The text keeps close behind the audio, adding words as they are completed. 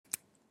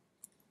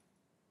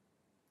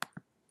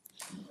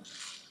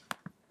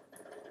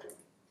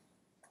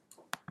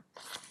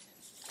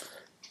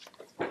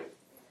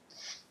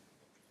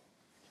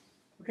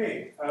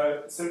Okay,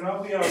 so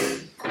now we are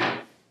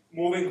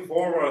moving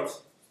forward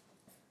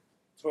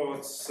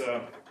towards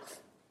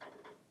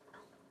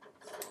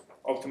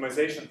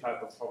optimization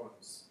type of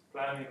problems,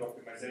 planning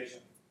optimization.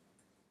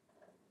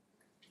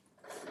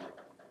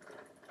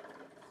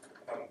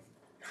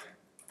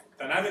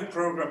 Dynamic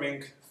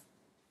programming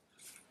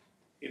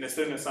in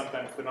Estonian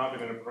sometimes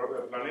denominator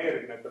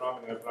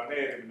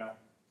planeerimine,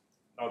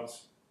 not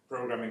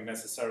programming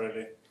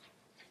necessarily.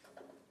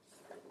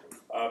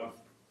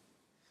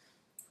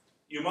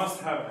 You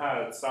must have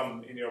had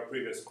some in your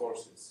previous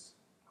courses.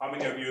 How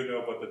many of you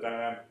know what the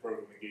dynamic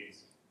programming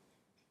is?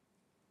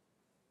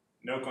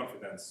 No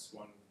confidence.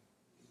 One.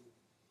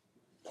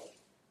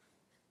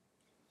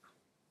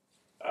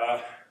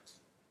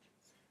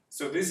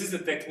 So this is a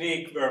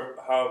technique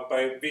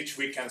by which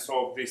we can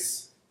solve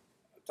this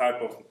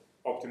type of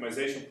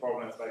optimization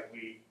problems like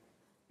we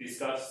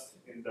discussed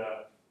in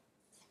the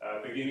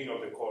beginning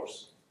of the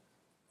course.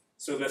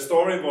 So the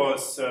story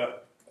was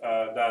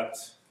that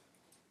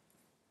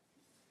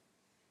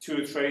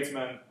two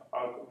tradesmen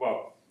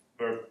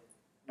were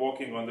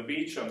walking on the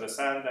beach on the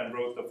sand and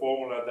wrote the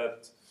formula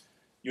that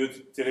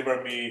you'd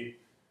deliver me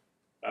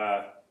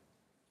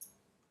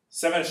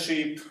 7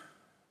 sheep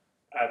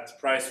at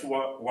price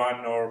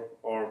 1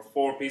 or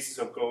 4 pieces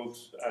of gold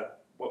at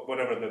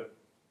whatever the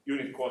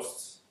unit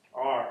costs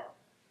are.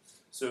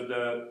 So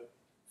the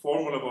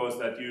formula was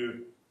that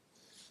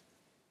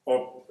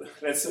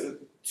let's say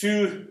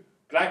 2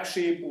 black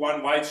sheep,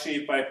 1 white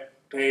sheep, I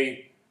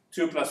pay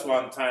 2 plus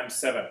 1 times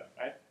 7,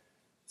 right?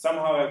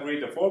 Somehow I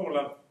agreed the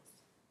formula,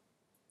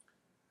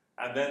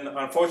 and then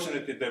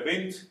unfortunately the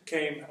wind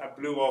came and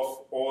blew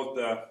off all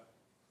the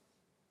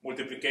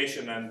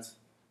multiplication and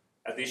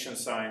addition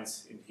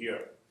signs in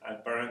here,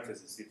 and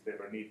parentheses if they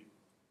were needed.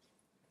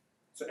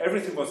 So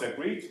everything was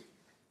agreed,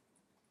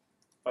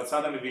 but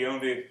suddenly we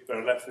only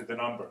were left with the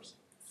numbers.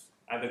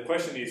 And the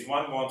question is,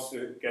 one wants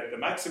to get the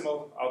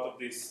maximal out of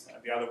this,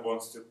 and the other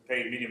wants to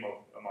pay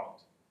minimal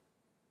amount.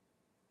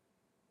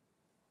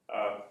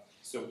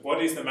 So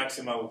what is the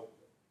maximal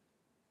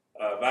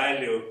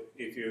value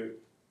if you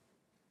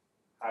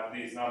have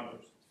these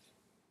numbers?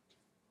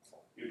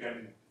 You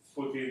can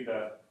put in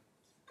the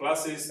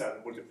classes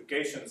and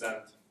multiplications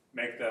and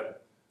make the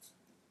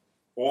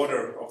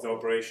order of the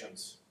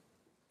operations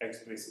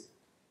explicit.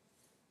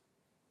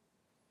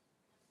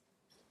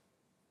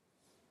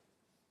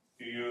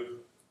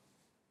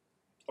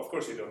 Of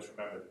course you don't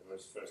remember the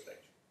first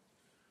lecture.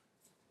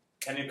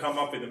 Can you come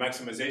up with the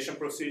maximization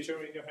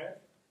procedure in your head?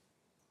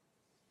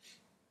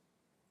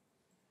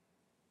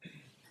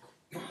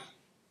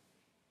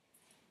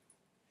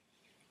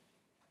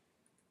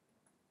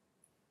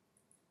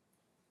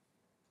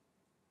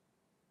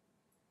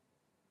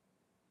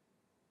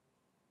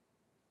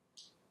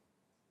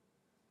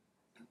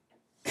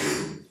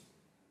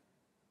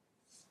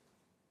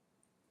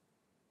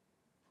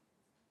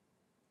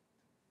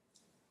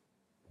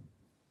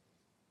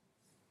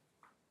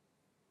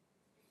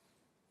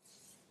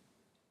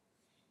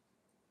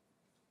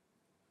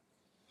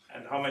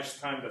 And how much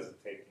time does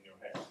it take in your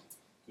head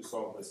to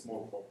solve a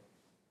small problem?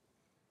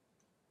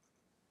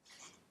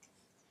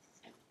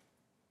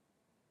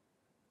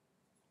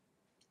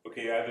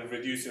 Okay, I will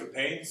reduce your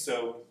pain.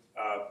 So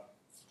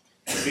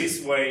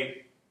this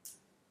way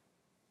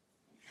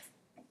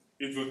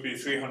it would be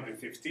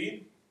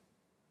 315,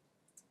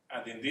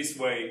 and in this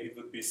way it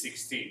would be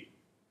 16.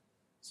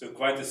 So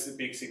quite a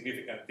big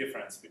significant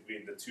difference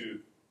between the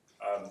two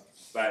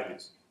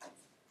values.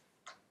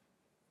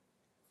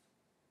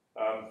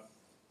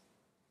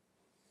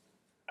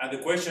 And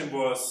the question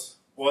was,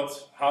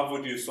 how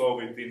would you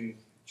solve it in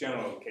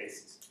general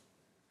cases?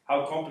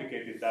 How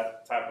complicated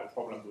that type of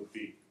problem would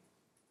be?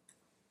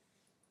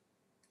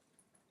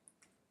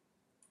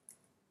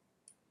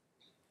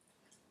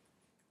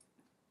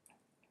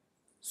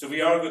 So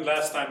we argued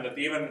last time that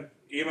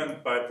even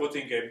by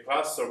putting a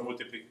plus or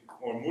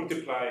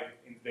multiply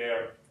in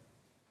there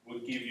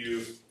would give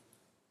you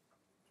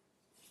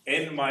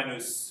n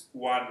minus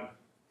 1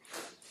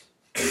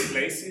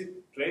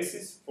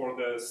 places for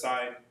the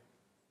sign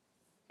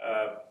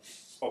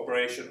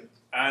operation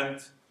and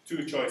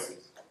 2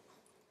 choices.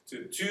 So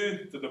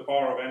 2 to the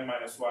power of n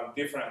minus 1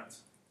 different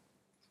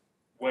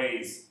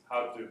ways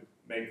how to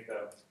make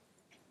the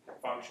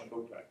function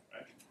look like,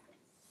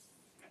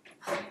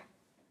 right?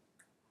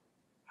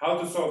 How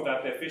to solve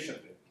that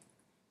efficiently?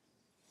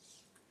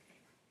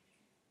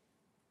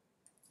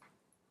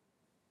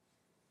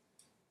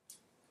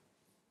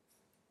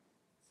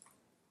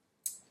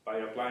 By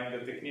applying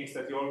the techniques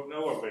that you all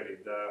know already,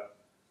 the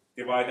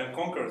divide and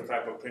conquer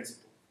type of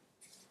principle.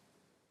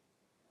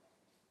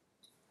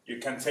 You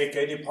can take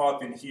any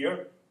part in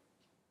here.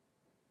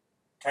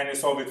 Can you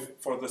solve it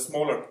for the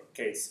smaller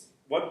case?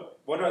 What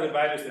are the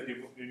values that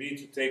you need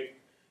to take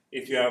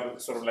if you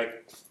have sort of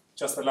like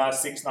just the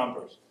last 6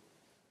 numbers?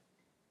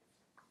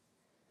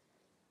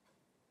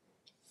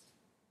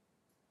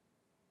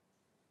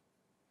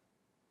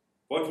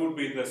 What would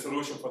be the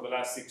solution for the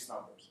last 6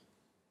 numbers?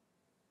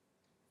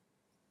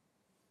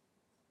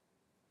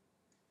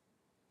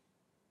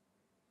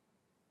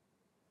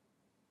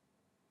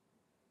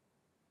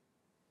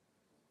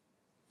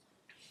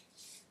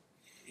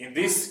 in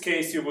this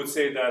case, you would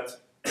say that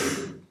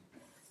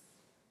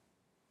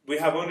we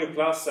have only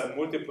plus and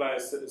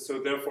multiplies,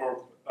 so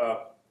therefore,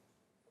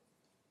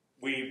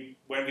 when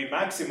we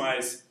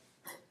maximize,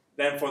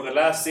 then for the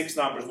last 6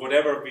 numbers,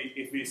 whatever,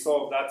 if we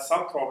solve that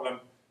subproblem,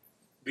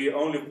 we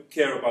only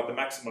care about the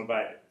maximal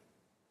value.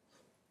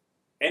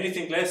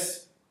 Anything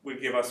less will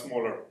give us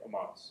smaller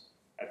amounts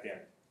at the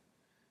end.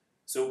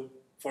 So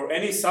for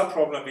any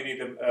subproblem, we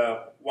need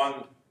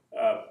one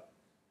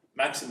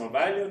maximal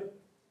value,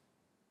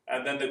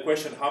 and then the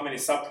question how many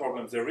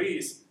subproblems there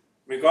is,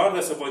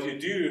 regardless of what you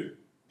do,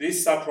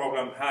 this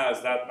subproblem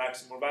has that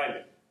maximal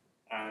value.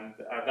 And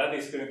that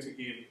is going to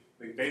give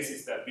the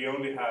basis that we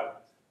only have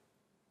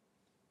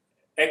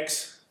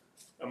X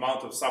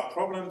amount of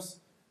subproblems,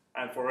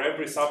 and for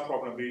every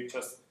subproblem we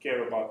just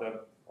care about the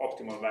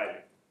optimal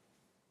value.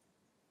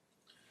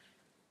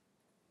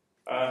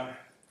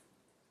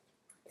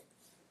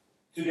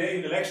 Today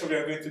in the lecture we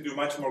are going to do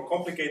much more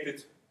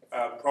complicated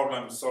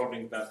problem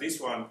solving than this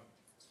one,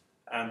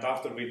 and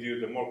after we do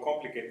the more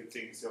complicated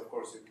things, of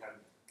course you can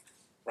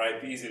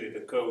write easily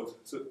the code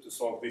to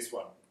solve this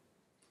one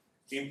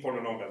in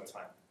polynomial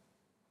time.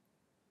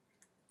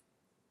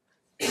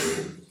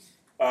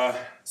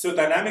 So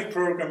dynamic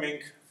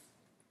programming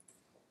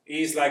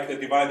is like the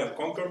divide and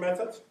conquer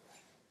method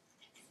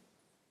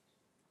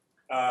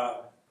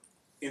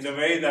in the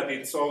way that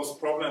it solves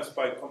problems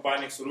by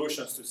combining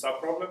solutions to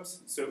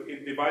subproblems. So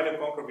in divide and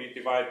conquer, we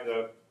divide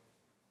the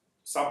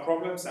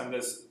subproblems and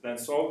then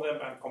solve them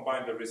and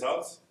combine the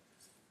results.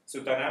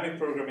 So dynamic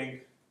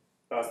programming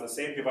does the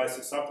same, divides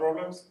the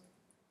subproblems,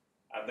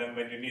 and then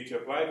when you need to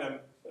apply them,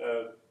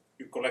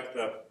 you collect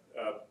the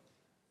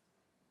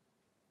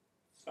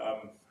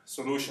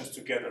solutions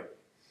together.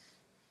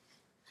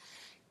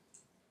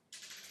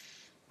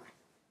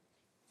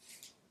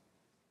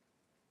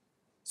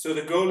 So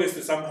the goal is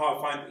to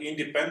somehow find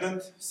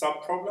independent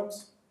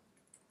subproblems,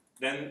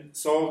 then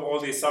solve all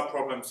these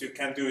subproblems. You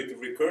can do it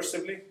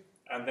recursively,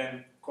 and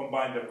then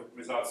combine the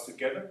results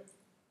together.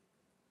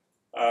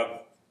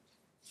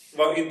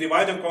 Well, in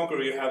divide and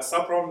conquer, you have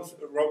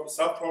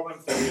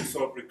subproblems that you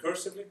solve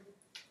recursively.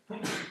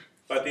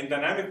 But in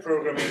dynamic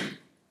programming,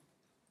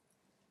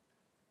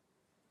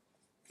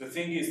 the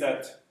thing is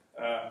that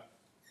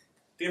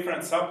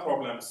different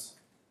subproblems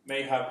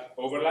may have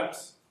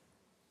overlaps,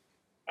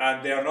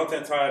 and they are not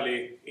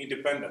entirely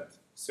independent.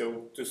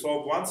 So to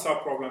solve one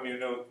subproblem,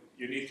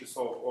 you need to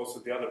solve also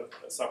the other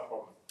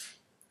subproblem.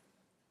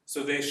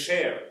 So they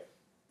share.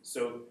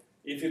 So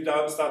if you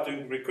start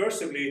doing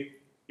recursively,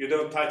 you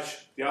don't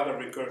touch the other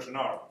recursion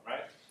arm,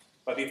 right?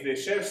 But if they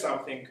share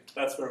something,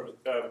 that's where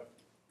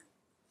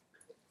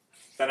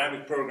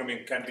dynamic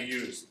programming can be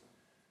used.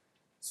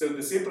 So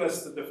the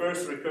simplest, the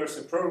first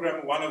recursive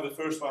program, one of the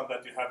first ones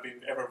that you have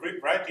been ever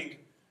writing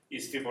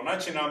is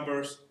Fibonacci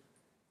numbers.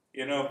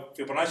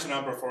 Fibonacci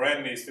number for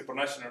n is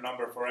Fibonacci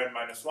number for n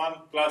minus 1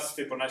 plus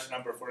Fibonacci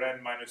number for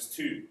n minus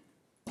 2.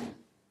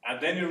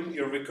 And then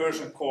your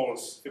recursion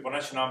calls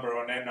Fibonacci number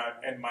on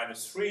n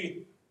minus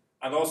 3,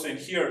 and also in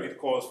here it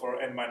calls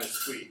for n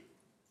minus 3.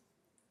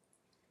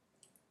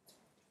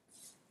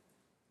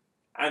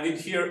 And in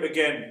here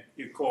again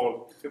you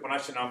call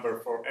Fibonacci number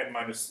for n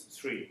minus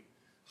 3.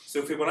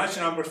 So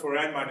Fibonacci numbers for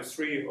n minus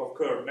 3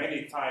 occur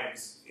many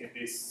times in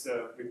this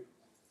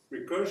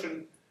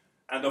recursion.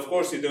 And of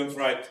course, you don't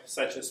write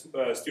such a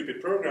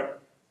stupid program,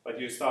 but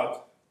you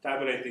start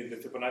tabulating the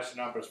Fibonacci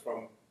numbers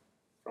from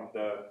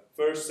the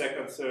first,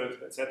 second,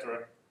 third,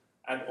 etc.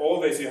 And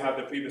always you have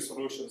the previous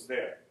solutions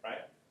there,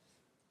 right?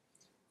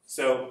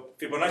 So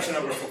Fibonacci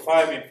number for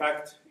 5, in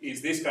fact,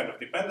 is this kind of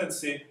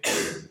dependency.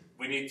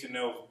 We need to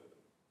know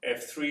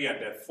F3 and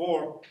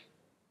F4.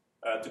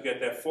 To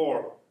get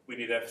F4, we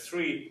need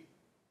F3.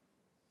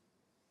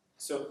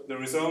 So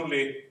there is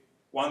only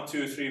 1,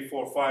 2, 3,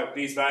 4, 5,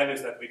 these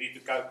values that we need to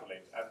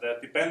calculate, and the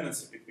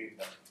dependency between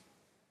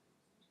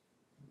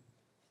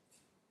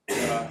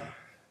them.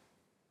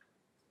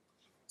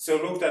 So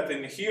looked at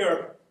in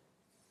here,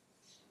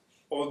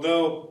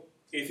 although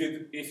if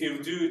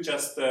you do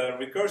just a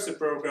recursive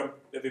program,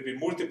 there will be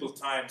multiple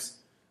times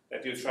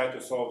that you try to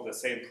solve the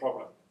same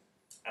problem.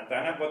 And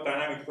what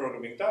dynamic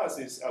programming does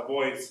is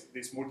avoids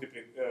these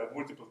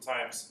multiple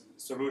times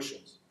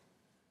solutions.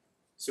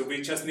 So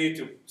we just need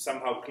to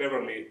somehow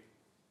cleverly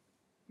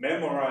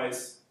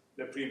memorize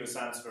the previous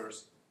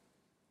answers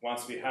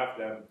once we have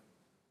them,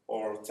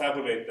 or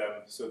tabulate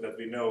them so that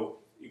we know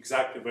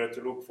exactly where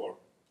to look for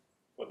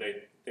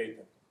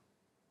data.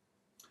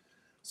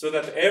 So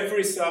that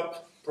every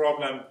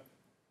sub-problem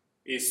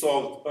is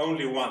solved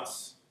only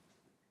once.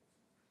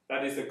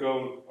 That is the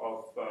goal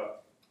of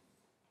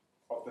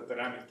the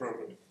dynamic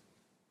programming.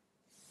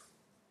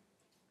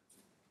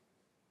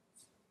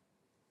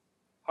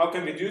 How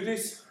can we do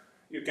this?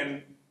 You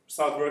can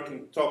start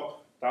working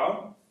top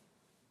down.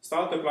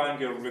 Start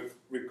applying your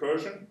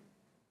recursion.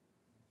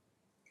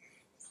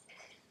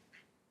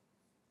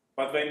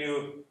 But when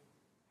you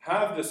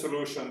have the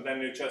solution, then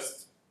you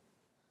just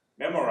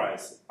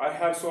memorize. I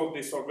have solved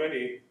this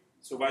already,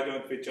 so why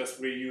don't we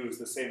just reuse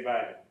the same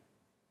value?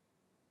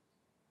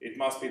 It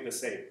must be the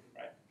same,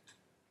 right?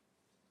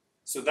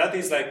 So that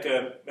is like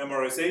a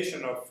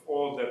memorization of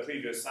all the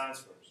previous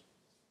answers.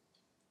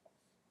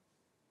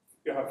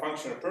 You have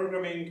functional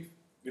programming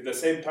with the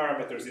same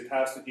parameters. It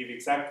has to give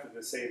exactly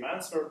the same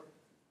answer.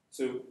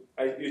 So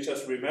you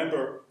just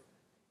remember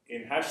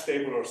in hash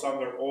table or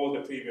somewhere all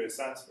the previous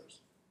answers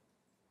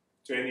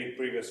to any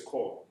previous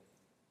call.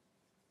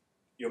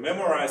 You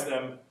memorize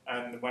them,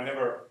 and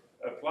whenever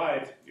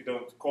applied, you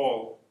don't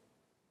call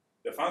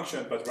the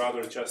function, but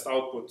rather just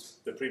output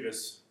the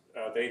previous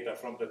data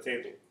from the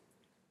table.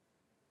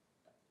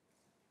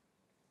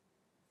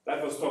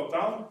 That was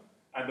top-down,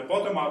 and the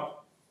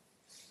bottom-up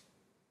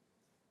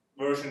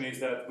version is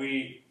that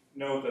we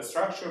know the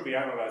structure, we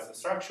analyze the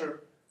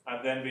structure,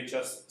 and then we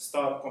just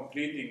start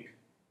completing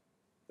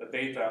the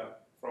data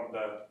from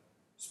the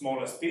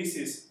smallest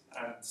pieces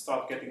and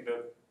start getting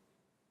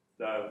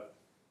the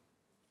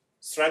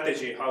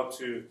strategy how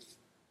to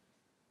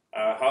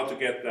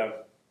get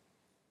the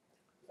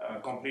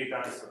complete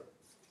answer.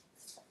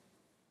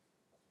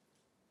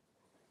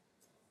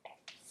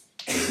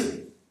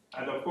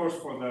 And of course,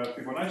 for the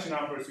Fibonacci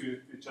numbers,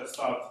 you just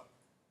start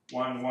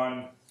 1,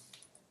 1,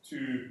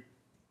 2,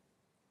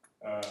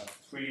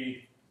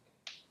 3,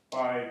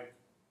 5,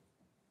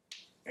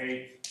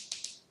 8.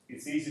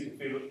 It's easy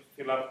to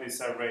fill up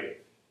this array.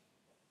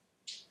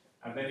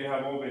 And then you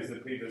have always the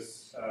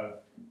previous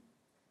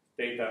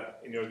data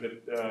in your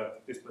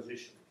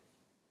disposition.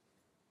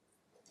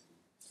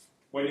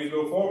 When you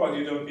go forward,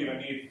 you don't even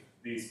need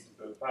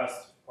the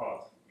past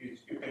part. You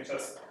can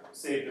just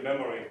save the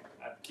memory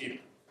and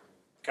keep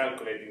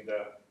calculating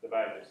the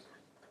values.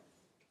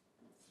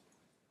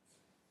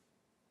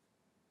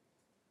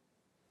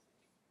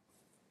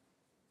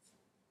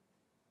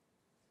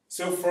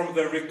 So from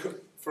the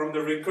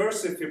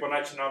recursive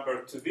Fibonacci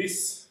number to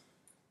this,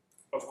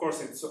 of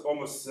course, it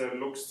almost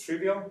looks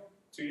trivial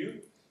to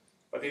you,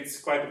 but it's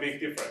quite a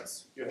big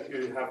difference. You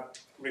have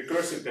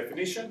recursive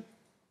definition,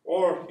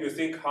 or you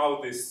think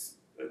how these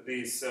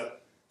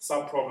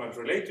sub-problems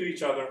relate to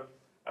each other,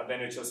 and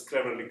then you just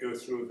cleverly go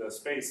through the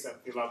space and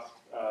fill up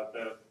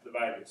the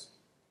values.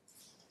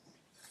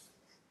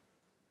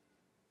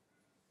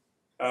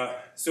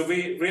 So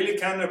we really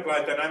can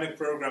apply dynamic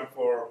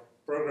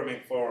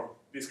programming for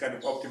this kind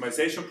of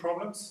optimization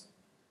problems.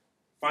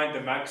 Find the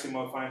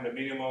maximal, find the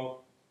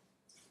minimal.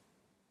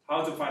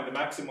 How to find the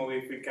maximal?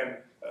 If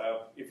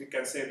we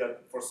can say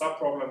that for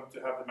sub-problem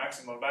to have the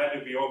maximal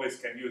value, we always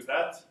can use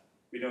that.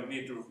 We don't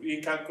need to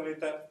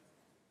recalculate that.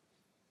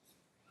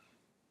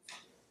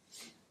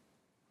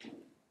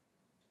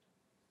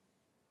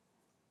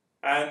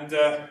 And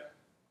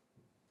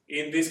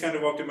in this kind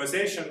of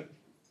optimization,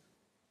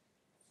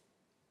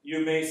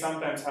 you may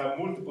sometimes have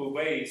multiple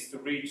ways to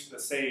reach the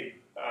same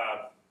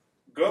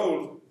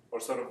goal, or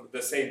sort of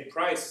the same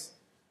price.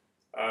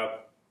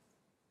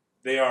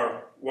 They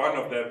are one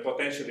of the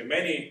potentially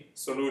many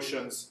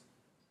solutions.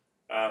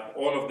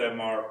 All of them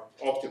are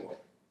optimal.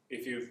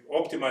 If you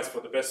optimize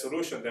for the best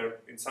solution,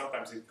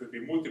 sometimes it could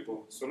be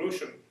multiple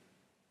solutions,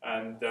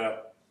 and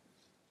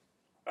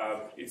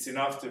it's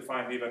enough to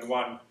find even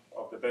one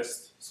of the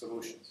best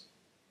solutions.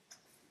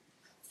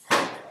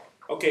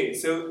 Okay,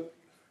 so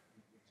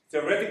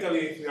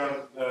theoretically we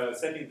are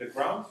setting the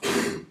ground.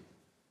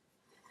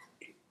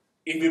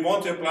 If we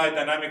want to apply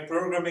dynamic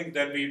programming,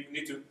 then we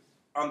need to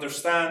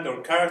understand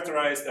or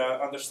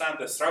understand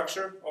the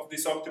structure of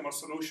this optimal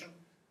solution.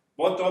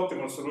 What the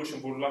optimal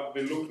solution will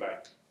look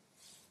like.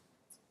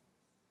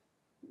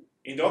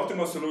 In the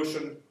optimal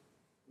solution,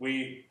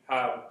 we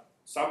have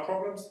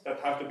sub-problems that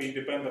have to be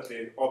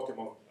independently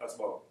optimal as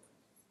well.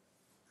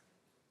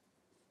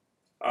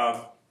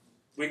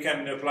 We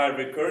can apply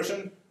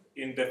recursion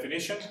in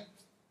definition.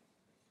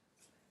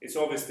 It's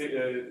always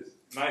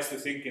nice to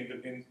think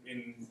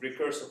in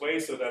recursive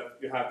ways so that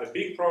you have the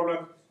big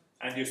problem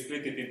and you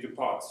split it into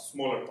parts,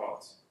 smaller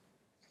parts.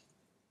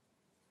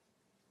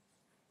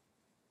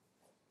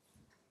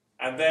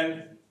 And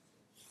then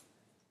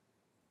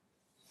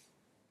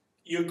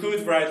you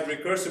could write a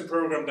recursive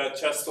program that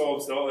just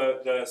solves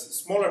the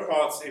smaller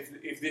parts.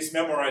 If this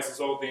memorizes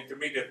all the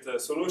intermediate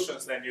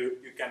solutions, then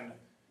you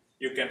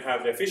can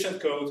have the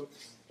efficient code,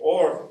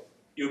 or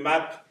you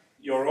map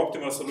your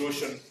optimal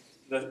solution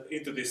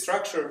into this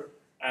structure,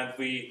 and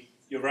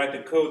you write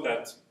the code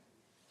that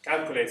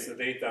calculates the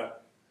data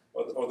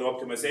or the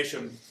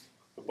optimization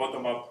the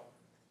bottom-up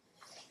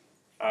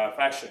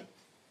fashion.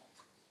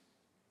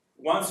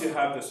 Once you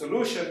have the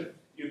solution,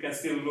 you can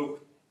still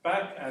look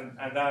back and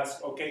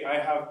ask, okay,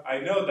 I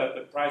know that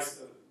the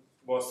price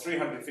was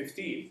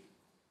 315,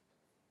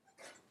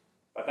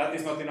 but that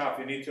is not enough.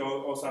 You need to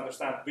also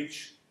understand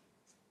which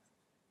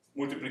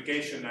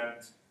multiplication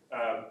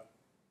and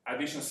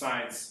addition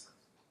signs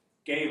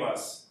gave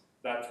us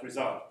that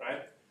result,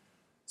 right?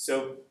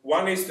 So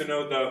one is to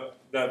know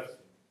the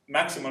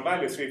maximal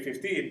value,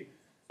 315,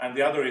 and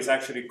the other is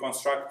actually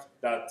construct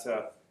that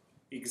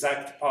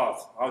exact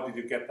path. How did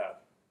you get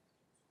that?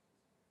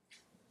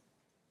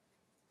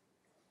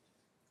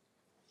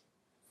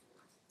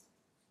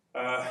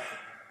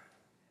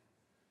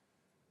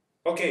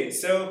 Okay,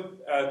 so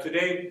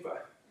today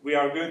we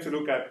are going to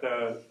look at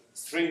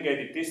string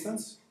edit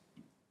distance,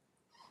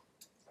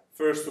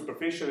 first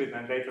superficially,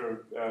 then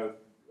later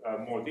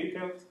more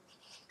detailed.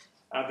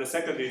 And the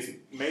second is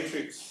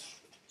matrix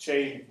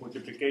chain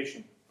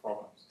multiplication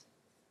problems.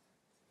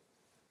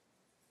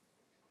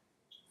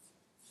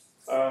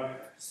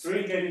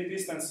 String edit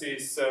distance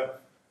is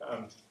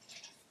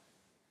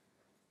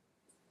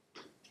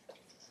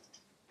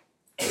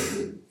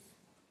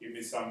give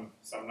me some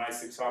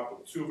nice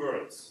example. 2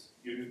 words.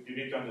 You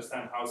need to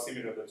understand how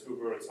similar the 2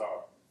 words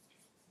are.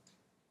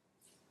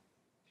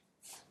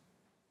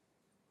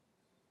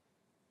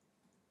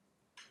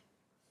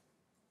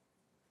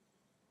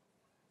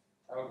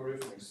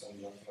 Algorithmics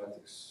and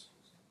mathematics.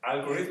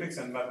 Algorithmics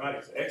and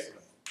mathematics,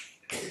 excellent.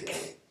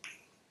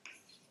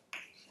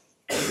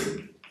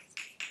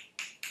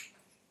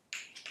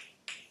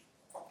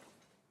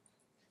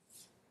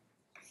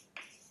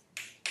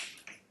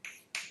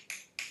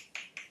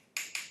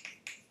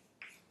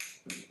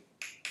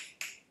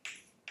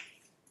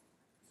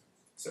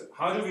 So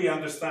how do we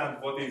understand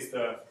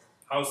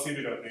how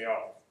similar they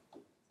are?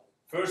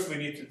 First, we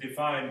need to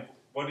define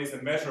what is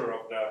the measure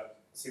of the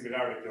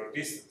similarity or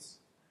distance.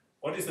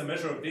 What is the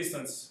measure of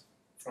distance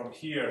from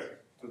here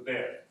to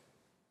there?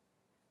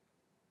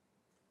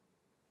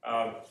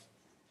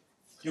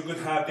 You could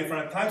have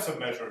different types of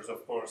measures,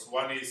 of course.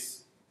 One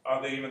is,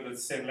 are they even the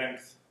same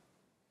length?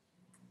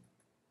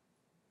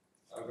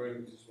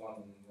 Algorithm is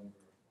one number.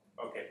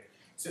 Okay.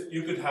 So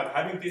you could have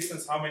having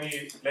distance, how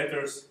many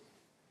letters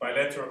by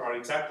letter are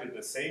exactly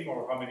the same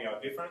or how many are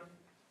different.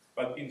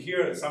 But in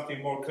here,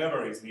 something more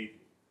clever is needed.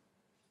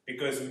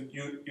 Because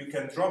you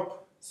can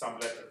drop some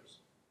letters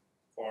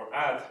or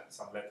add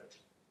some letters.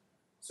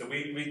 So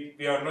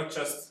we are not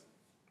just,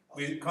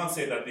 we can't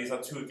say that these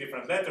are 2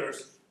 different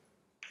letters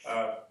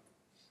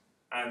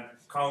and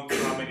count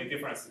how many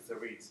differences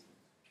there is.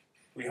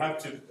 We have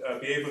to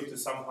be able to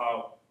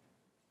somehow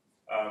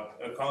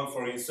account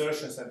for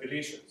insertions and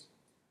deletions.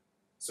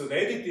 So the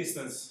edit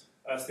distance,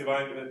 as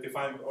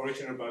defined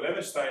originally by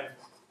Levenstein,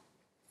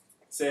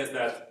 says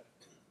that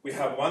we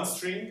have one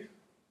string,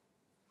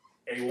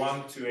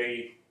 A1 to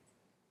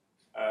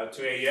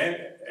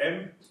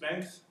AM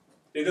length.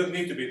 They don't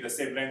need to be the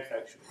same length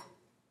actually.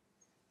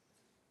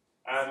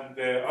 And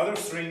the other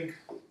string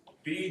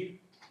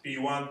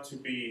B1 to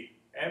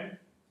BM,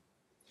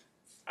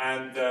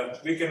 and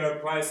we can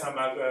apply some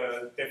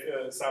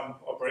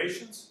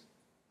operations,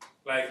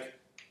 like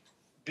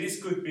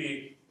this could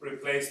be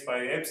replaced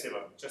by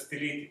epsilon, just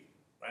delete it,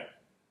 right?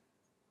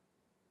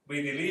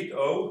 We delete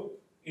O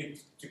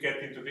to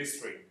get into this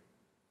string,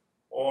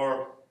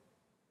 or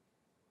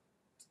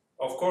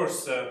of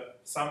course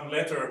some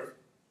letter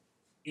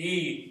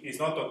E is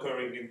not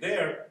occurring in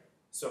there,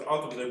 so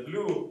out of the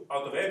blue,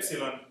 out of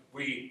epsilon,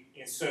 we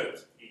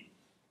insert E.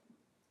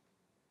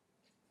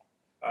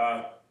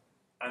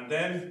 And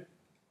then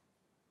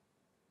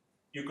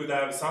you could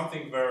have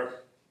something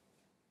where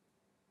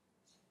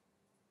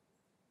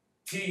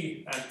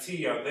T and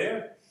T are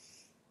there.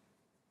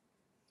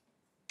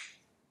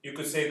 You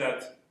could say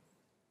that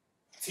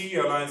T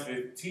aligns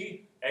with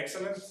T,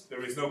 excellent,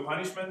 there is no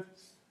punishment.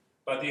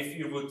 But if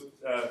you would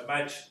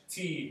match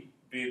T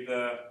with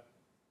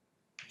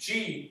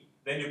G,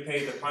 then you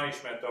pay the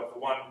punishment of the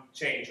one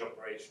change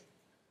operation.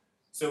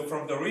 So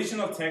from the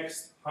original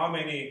text, how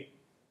many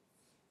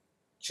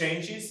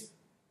changes,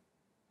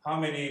 how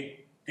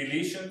many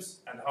deletions,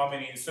 and how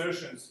many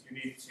insertions you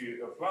need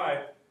to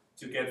apply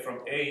to get from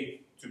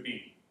A to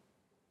B.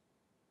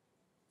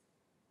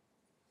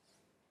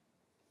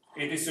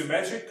 It is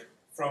symmetric.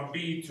 From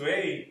B to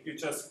A, you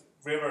just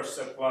reverse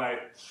apply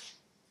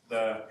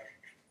the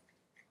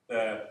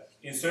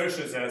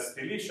insertions as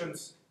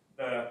deletions,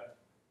 the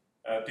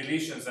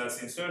deletions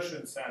as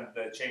insertions, and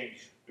the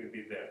change will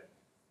be there.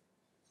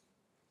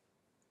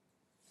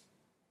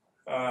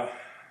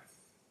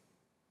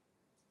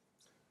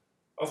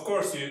 Of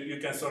course, you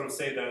can sort of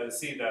see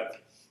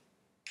that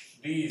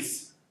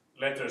these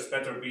letters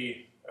better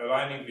be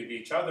aligning with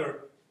each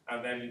other,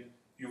 and then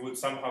you would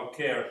somehow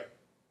care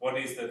what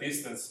is the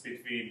distance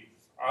between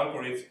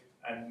algorithm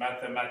and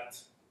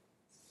mathemat,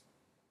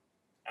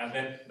 and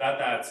then that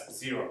adds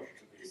 0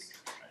 to this.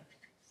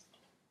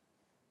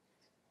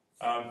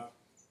 Right?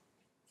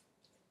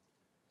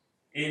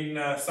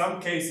 In some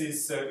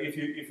cases, if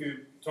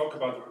you talk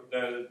about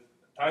the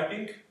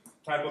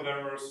type of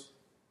errors,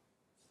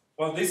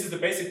 well, this is the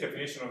basic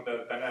definition of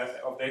the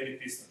edit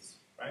distance,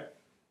 right?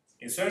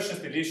 Insertions,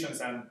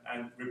 deletions,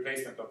 and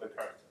replacement of the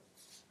character.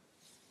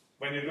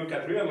 When you look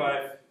at real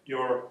life,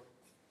 your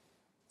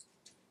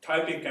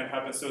typing can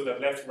happen so that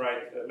left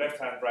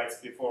hand writes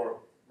before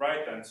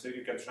right hand, so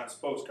you can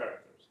transpose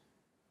characters.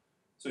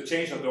 So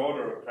change of the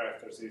order of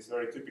characters is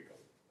very typical.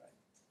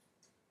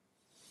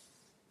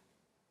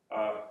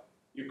 Right?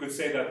 You could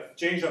say that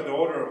change of the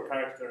order of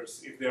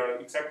characters, if they are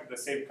exactly the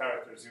same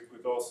characters, you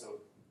could also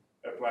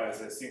apply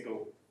as a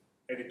single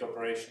edit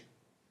operation.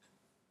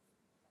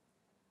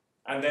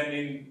 And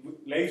then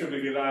later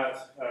we will add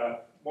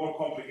more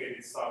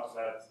complicated stuff,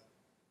 that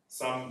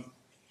some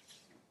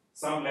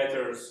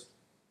letters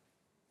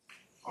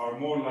are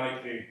more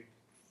likely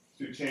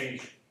to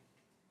change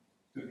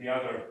to the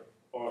other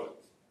or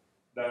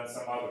than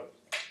some other.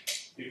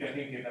 You can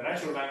think in the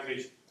natural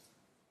language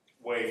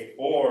way,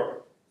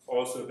 or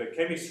also the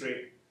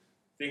chemistry.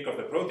 Think of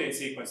the protein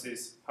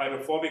sequences.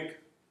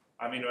 Hydrophobic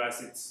amino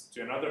acids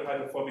to another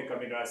hydrophobic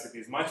amino acid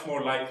is much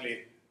more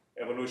likely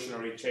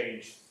evolutionary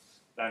change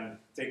than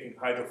taking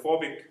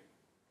hydrophobic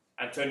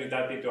and turning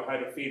that into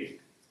hydrophilic.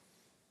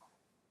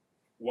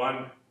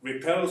 One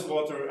repels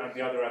water and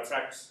the other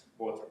attracts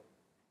water.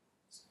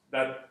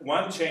 That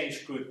one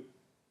change could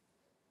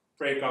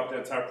break up the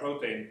entire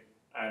protein,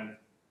 and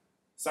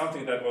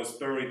something that was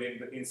buried in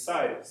the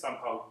inside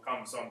somehow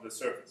comes on the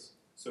surface.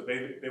 So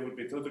they would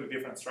be totally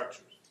different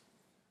structures.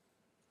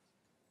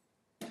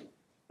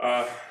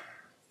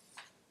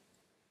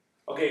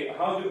 Okay,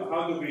 how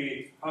do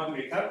we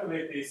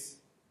calculate this?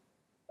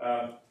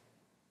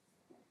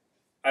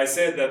 I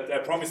said that I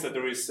promised that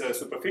there is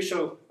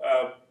superficial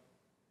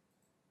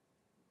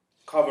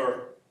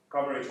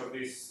coverage of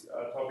this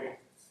topic.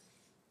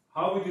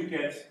 How would you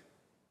get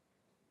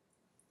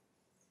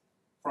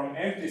from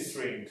empty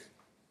string,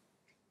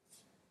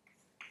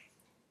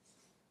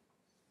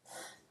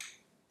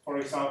 for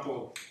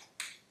example,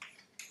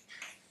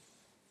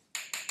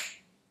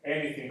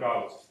 anything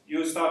out?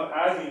 You start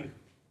adding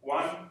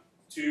 1,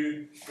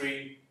 2,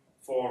 3,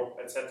 4,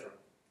 etc.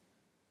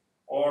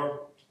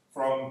 Or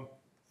from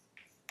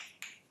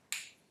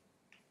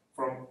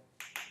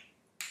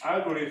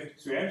algorithm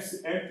to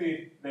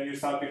empty, then you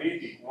start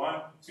deleting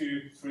 1,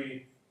 2,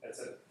 3,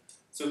 etc.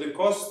 So the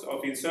cost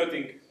of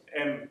inserting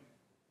m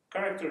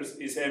characters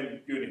is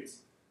m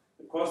units.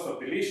 The cost of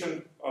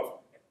deletion of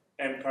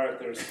m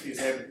characters is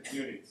m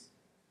units.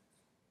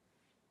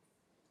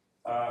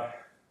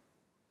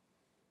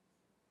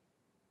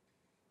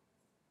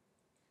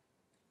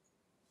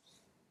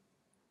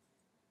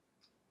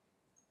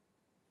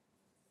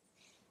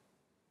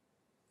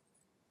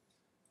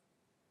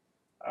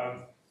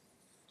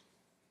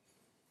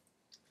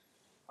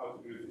 How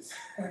to do this?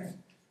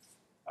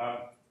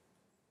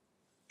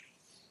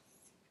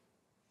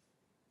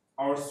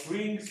 Our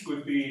strings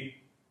could be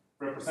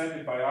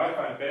represented by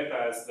alpha and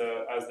beta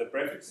as the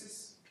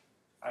prefixes,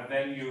 and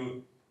then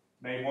you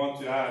may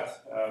want to add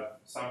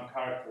some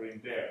character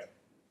in there.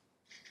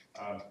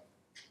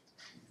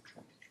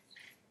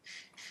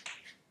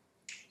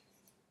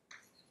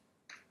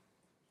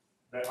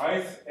 The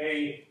ith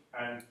A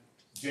and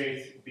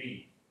jth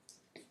B.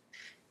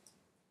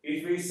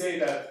 If we say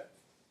that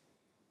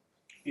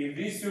if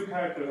these two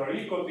characters are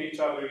equal to each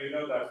other, you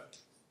know that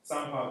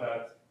somehow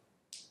that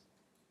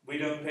we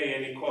don't pay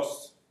any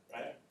cost,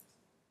 right?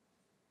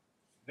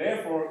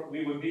 Therefore,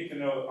 we would need to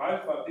know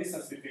alpha,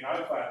 distance between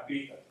alpha and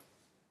beta.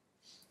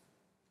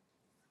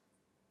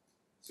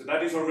 So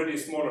that is already a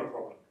smaller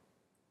problem.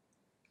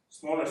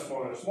 Smaller,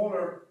 smaller,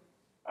 smaller,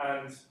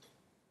 and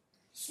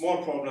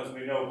small problems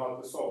we know how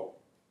to solve.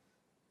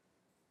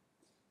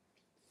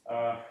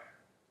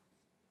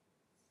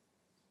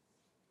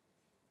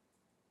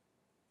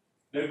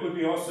 There could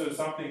be also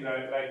something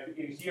like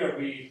in here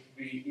we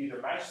either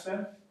match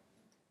them,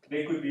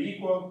 they could be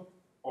equal,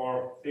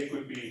 or they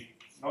could be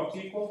not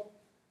equal.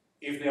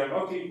 If they are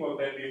not equal,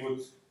 then we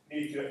would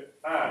need to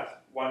add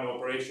one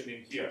operation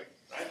in here,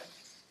 right?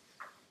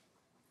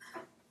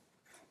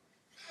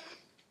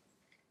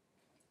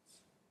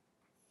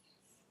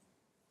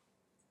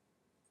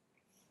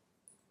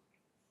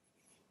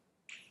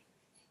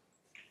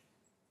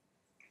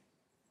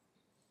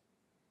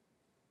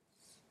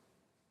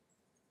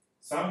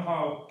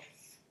 Somehow,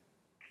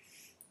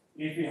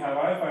 if we have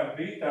alpha and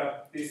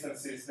beta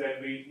distances, then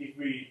if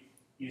we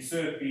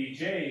insert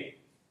bj,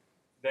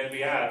 then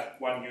we add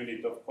 1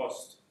 unit of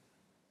cost.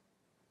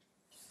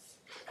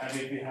 And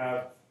if we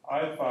have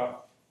alpha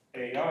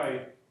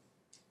ai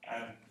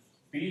and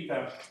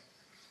beta,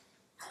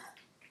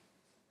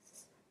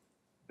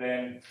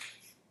 then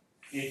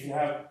if you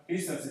have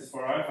distances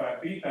for alpha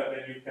and beta,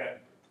 then you can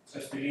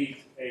just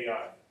delete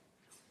ai.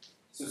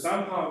 So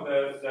somehow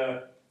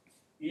the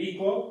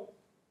equal,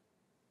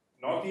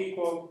 not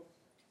equal,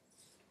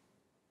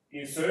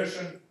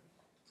 insertion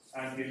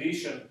and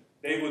deletion,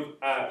 they would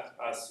add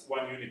as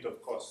 1 unit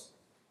of cost.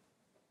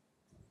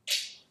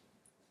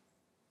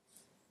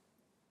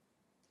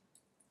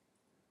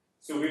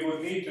 So we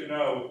would need to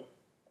know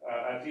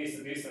at least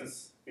the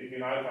distance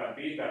between alpha and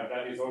beta, and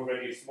that is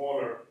already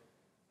smaller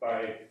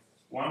by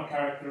 1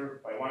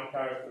 character,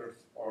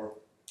 or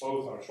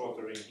both are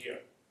shorter in here.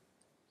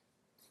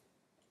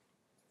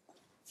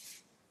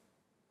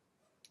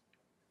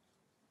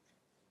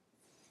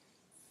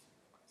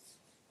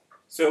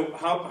 So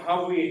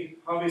how we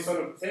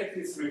sort of take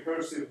this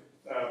recursive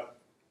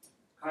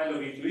kind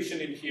of intuition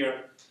in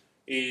here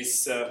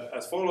is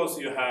as follows.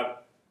 You have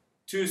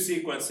 2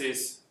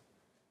 sequences,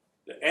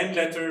 the n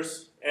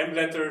letters, m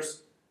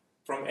letters.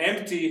 From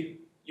empty,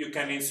 you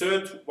can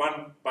insert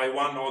 1 by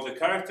 1 all the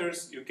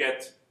characters. You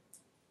get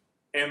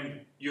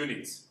m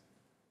units.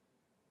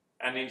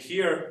 And in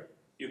here,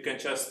 you can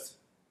just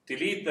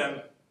delete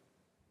them,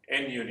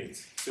 n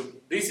units. So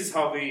this is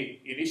how we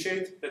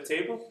initiate the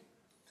table.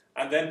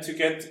 And then to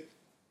get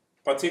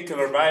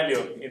particular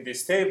value in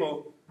this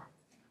table,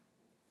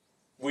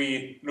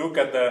 we look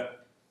at the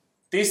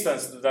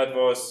distance that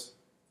was,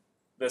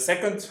 the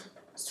second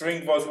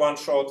string was one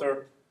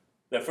shorter,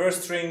 the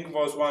first string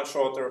was one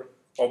shorter,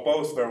 or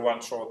both were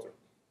one shorter.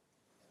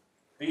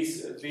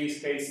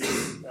 These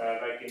cases,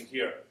 like in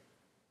here.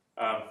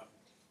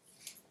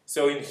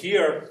 So in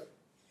here,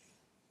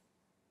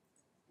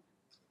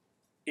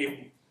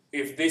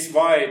 if this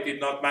y did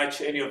not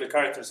match any of the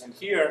characters in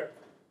here,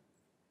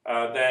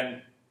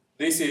 then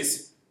this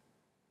is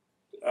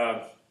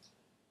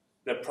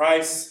the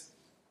price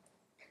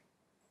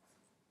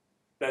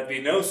that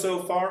we know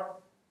so far.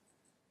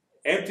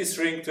 Empty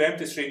string to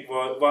empty string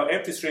was, well,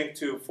 empty string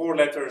to 4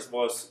 letters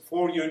was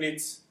 4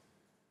 units.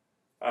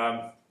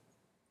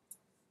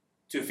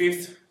 To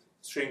fifth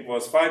string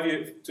was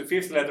 5. To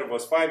fifth letter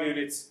was 5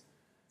 units.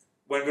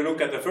 When we look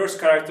at the first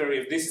character,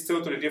 if this is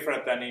totally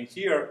different than in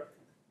here,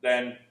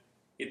 then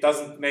it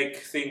doesn't make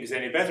things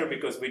any better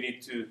because we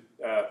need to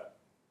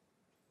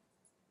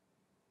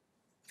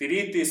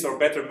delete this or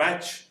better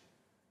match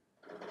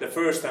the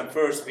first, and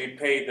first we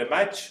pay the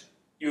match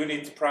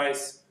unit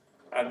price,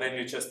 and then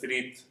you just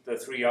delete the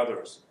 3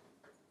 others.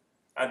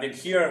 And in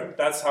here,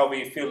 that's how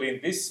we fill in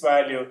this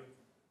value.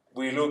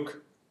 We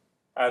look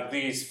at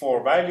these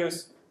 4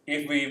 values.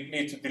 If we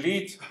need to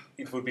delete,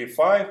 it would be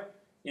 5.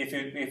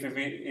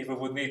 If we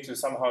would need to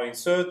somehow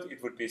insert,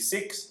 it would be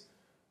 6.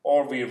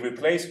 Or we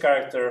replace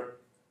character.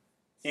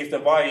 If the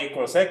y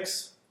equals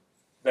x,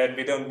 then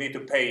we don't need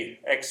to pay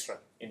extra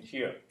in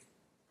here.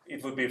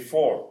 It would be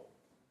 4.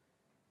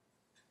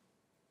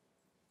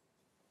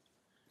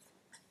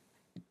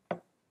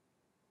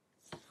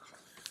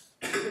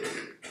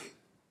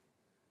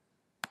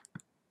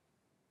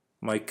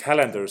 My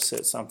calendar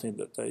said something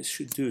that I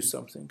should do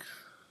something.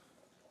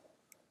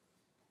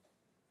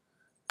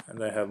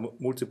 And I have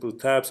multiple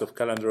tabs of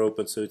calendar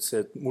open, so it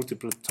said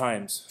multiple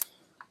times.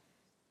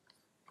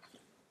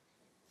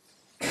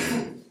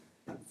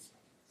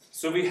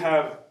 So we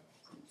have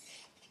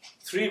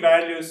 3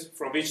 values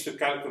from which to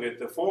calculate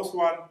the 4th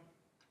one,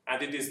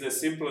 and it is the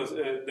simplest,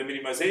 the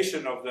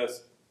minimization of the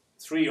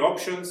 3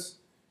 options,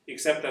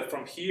 except that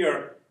from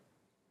here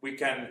we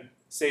can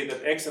say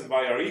that x and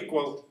y are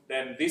equal,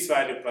 then this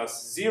value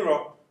plus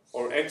 0,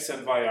 or x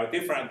and y are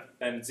different,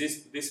 then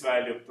this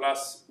value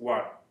plus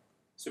 1.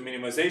 So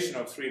minimization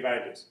of 3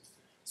 values.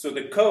 So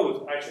the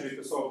code actually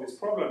to solve this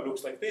problem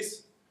looks like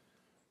this.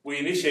 We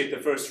initiate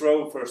the first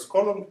row, first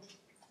column,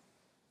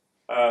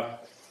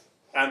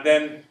 and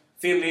then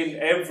fill in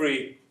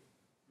every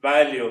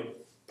value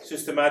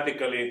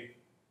systematically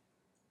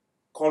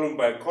column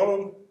by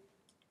column.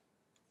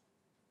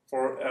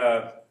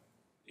 For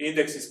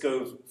indexes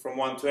go from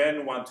 1 to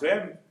n, 1 to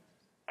m,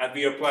 and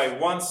we apply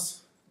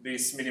once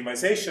this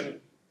minimization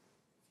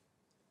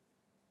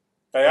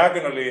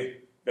diagonally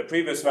the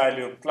previous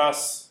value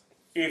plus,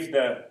 if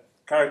the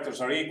characters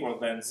are equal,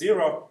 then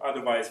 0,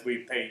 otherwise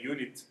we pay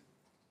unit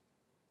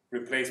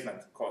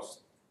replacement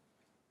cost.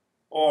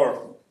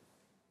 Or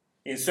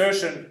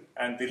insertion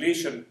and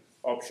deletion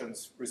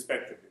options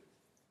respectively.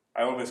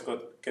 I always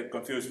get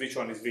confused which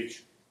one is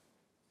which,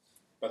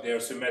 but they are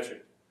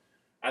symmetric.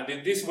 And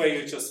in this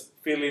way you just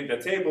fill in the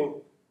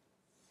table,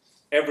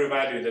 every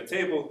value in the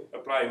table,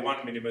 apply one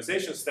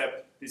minimization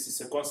step. This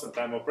is a constant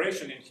time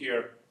operation in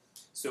here.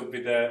 So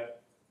with the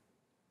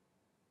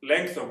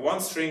length of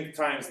one string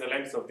times the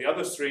length of the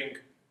other string,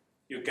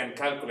 you can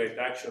calculate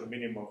the actual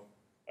minimum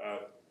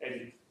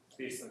edit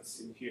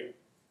distance in here.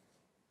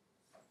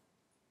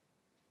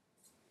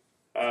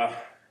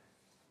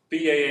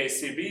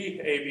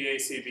 BAACB,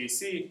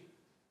 ABACBC.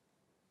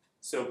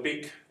 So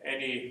pick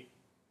any.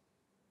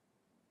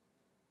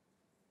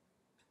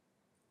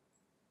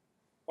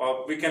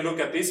 Well, we can look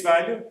at this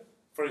value.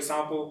 For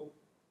example,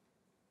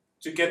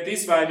 to get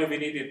this value, we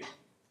needed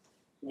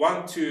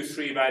 1, 2,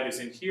 3 values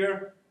in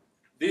here.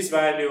 This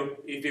value,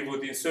 if we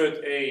would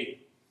insert a,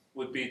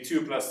 would be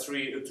 2 plus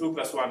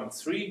 1,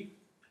 3.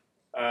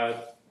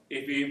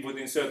 If we would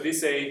insert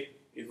this a,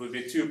 it would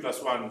be 2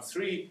 plus 1,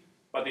 3.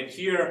 But in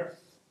here,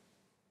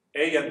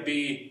 a and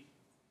b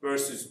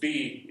versus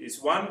b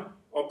is one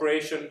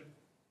operation.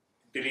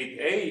 Delete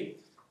a,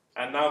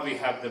 and now we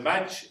have the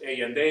match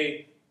a and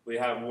a. We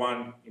have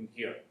 1 in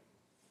here.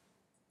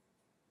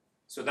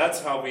 So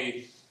that's how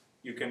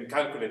you can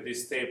calculate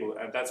this table,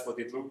 and that's what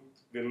it will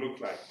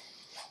look like.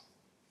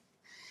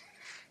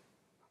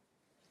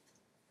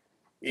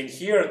 In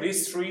here,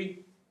 this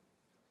 3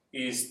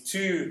 is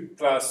 2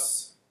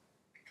 plus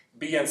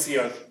b and c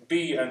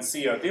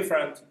are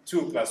different,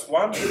 2 plus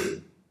 1,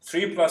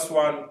 3 plus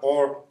 1,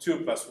 or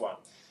 2 plus 1.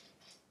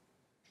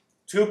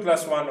 2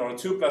 plus 1 or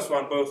 2 plus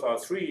 1 both are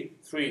 3.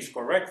 3 is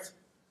correct.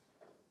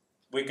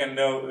 We can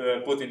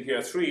now put in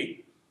here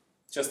 3.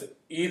 Just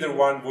either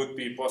one would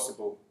be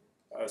possible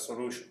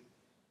solution.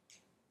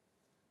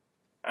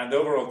 And the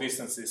overall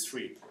distance is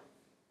 3.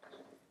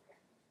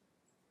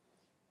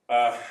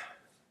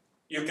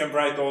 You can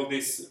write all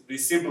this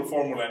simple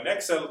formula in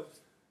Excel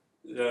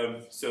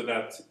so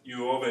that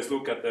you always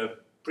look at the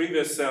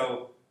previous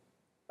cell.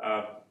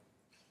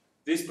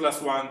 This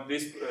plus 1,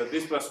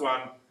 this plus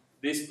 1,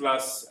 this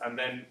plus, and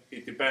then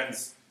it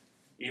depends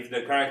if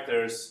the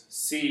characters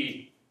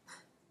C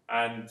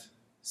and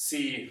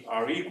C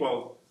are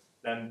equal,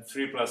 then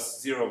 3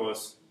 plus 0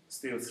 was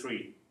still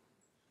 3.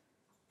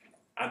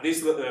 And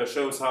this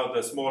shows how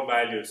the small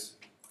values,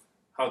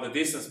 how the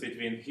distance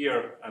between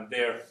here and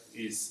there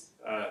is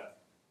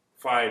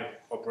 5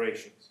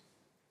 operations.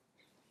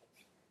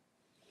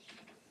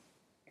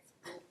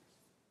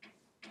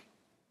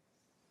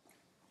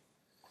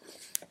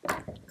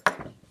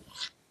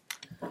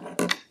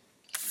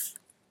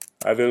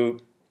 I will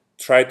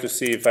try to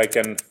see if I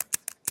can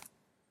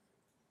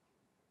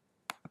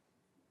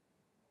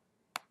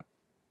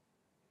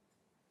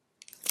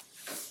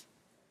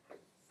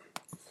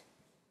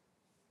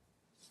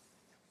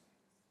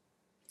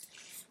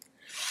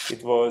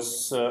it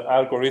was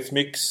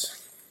algorithmics.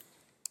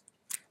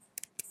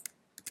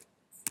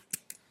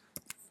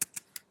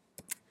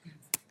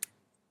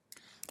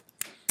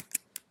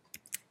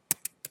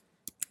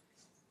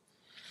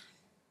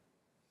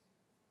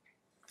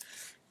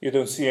 You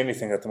don't see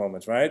anything at the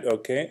moment, right?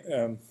 Okay.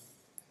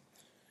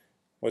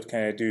 What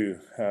can I do?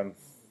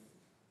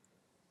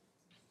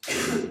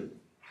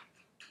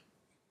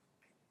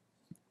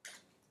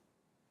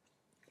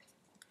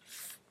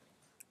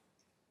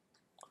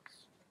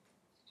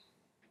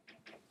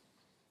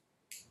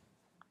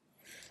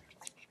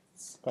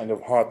 It's kind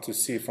of hard to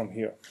see from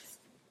here.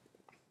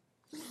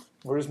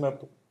 Where is my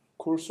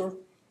cursor?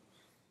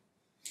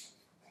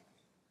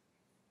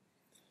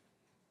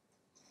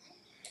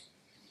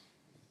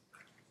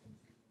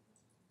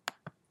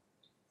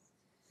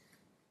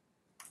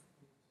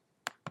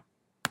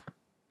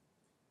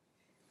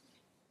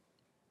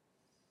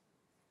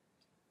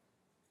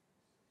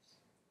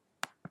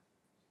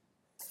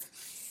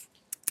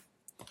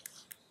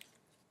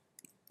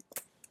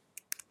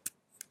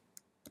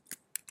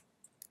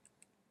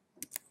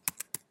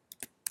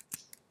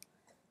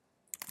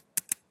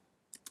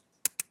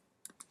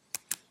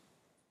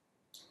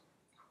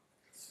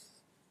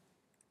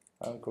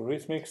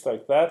 Algorithmics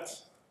like that,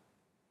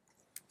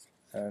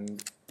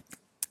 and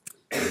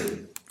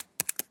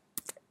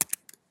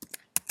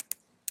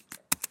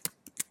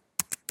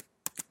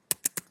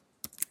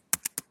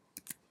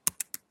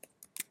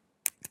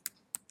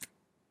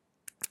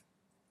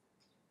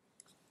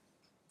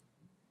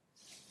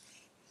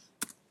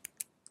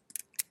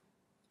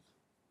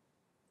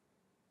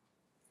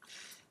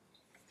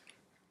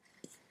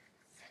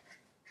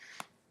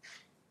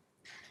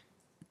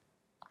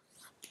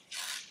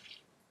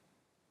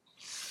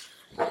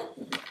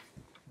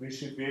we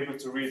should be able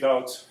to read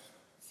out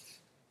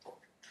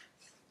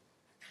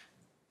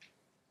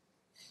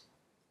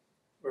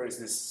where is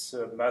this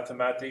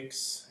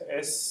mathematics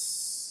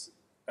S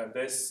and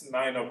S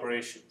 9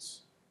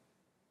 operations.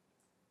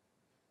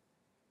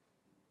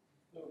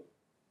 No.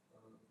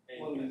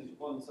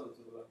 One cell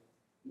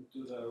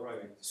to the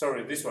right.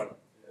 Sorry, this one.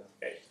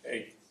 Yeah.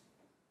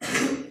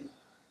 8.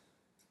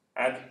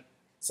 And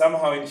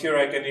somehow in here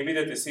I can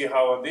immediately see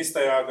how on this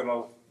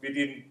diagonal we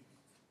didn't.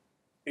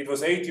 It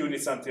was 8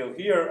 units until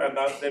here, and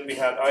then we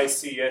had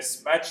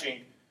ICS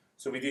matching,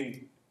 so we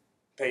didn't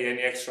pay any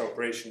extra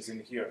operations in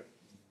here.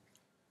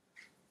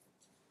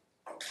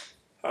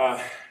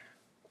 But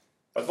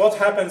what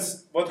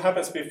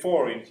happens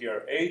before in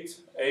here?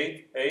 8,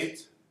 8,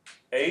 8,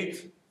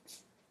 8.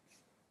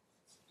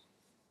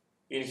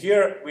 In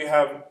here we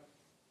have,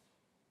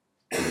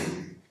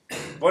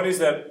 what is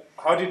that?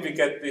 How did we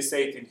get this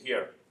 8 in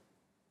here?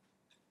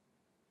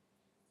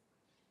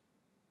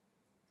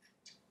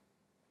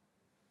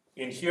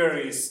 In here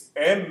is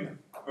M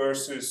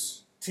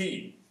versus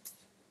T.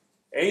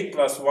 8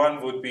 plus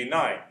 1 would be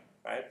 9,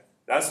 right?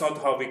 That's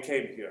not how we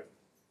came here.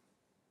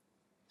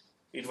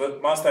 It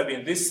must have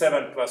been this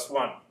 7 plus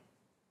 1.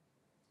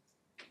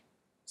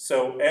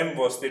 So M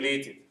was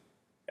deleted.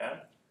 Yeah?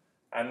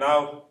 And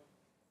now,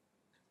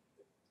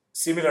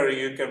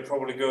 similarly, you can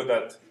probably go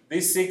that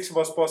this 6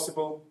 was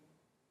possible,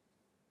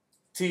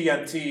 T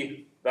and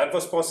T, that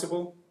was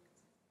possible.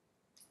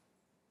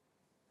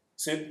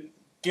 So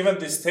given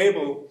this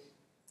table,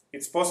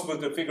 it's possible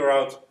to figure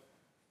out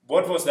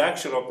what was the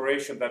actual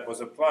operation that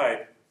was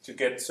applied to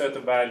get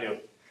certain value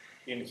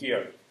in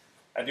here.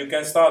 And you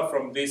can start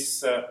from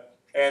this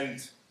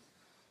end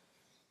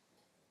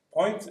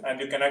point, and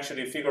you can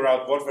actually figure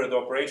out what were the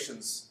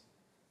operations,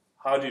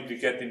 how did we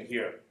get in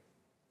here.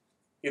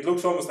 It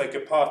looks almost like a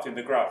path in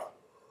the graph,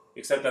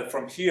 except that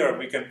from here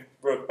we can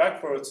work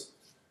backwards,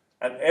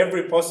 and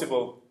every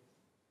possible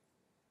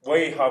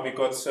way how we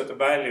got certain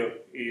value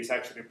is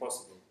actually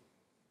possible.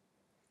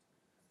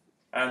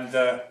 And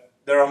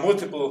there are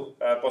multiple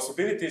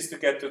possibilities to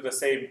get to the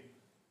same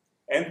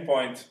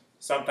endpoint.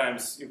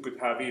 Sometimes you could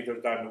have either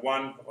done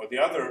one or the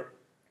other,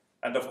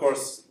 and of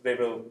course they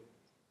will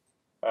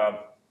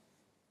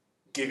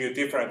give you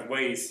different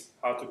ways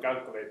how to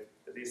calculate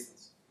the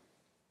distance.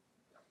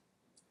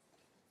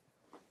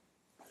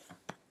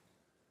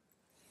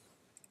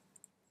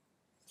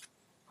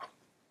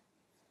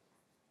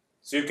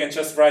 So you can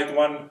just write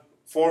one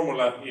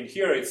formula in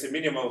here. It's a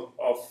minimal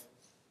of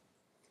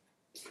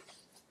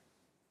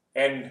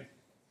n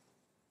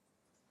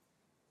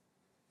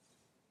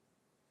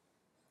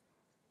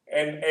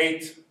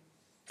N8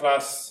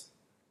 plus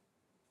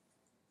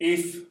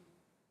if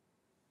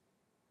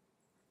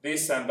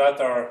this and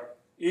that are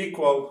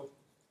equal,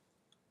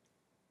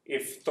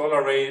 if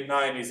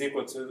 $9 is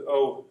equal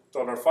to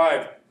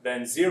 $5,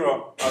 then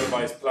 0,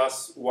 otherwise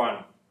plus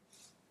 1.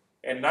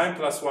 N9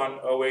 plus 1,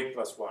 08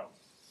 plus 1.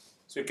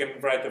 So you can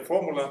write the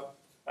formula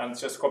and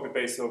just copy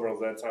paste over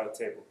the entire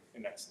table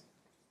in Excel.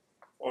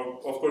 Or,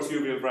 of course,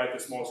 you will write a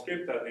small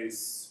script that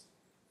is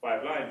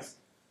 5 lines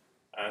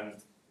and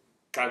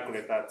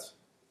calculate that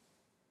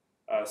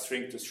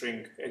string to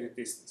string edit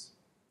distance.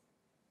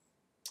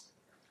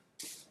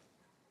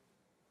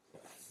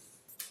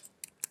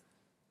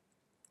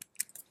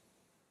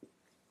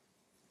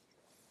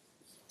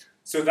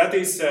 So that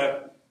is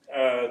a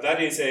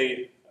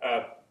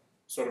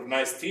sort of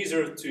nice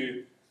teaser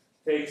to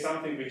take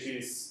something which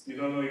is, you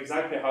don't know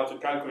exactly how to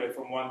calculate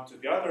from one to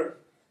the other,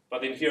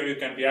 but in here you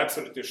can be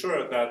absolutely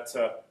sure that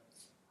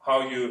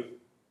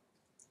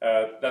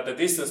that the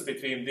distance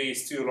between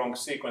these two long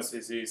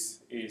sequences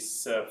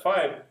is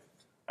 5,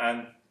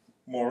 and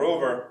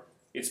moreover,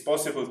 it's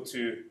possible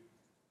to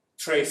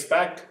trace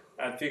back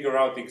and figure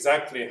out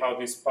exactly how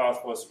this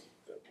path was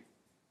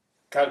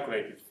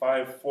calculated.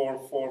 5, 4,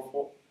 4,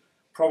 4.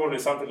 Probably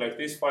something like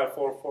this, 5,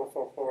 4, 4,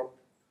 4, 4,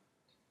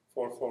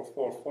 4, 4,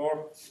 4,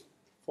 4,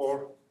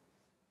 4.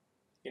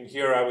 In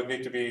here I would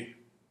need to be,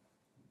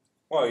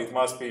 well, it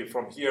must be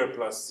from here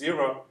plus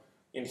 0.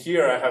 In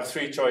here I have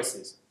 3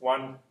 choices,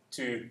 1,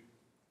 2,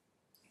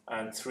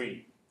 and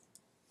 3.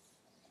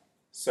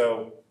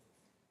 So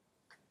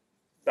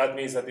that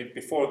means that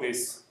before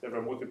this there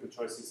were multiple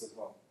choices as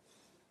well.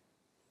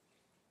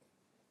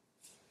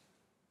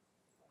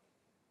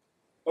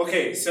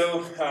 Okay,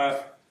 so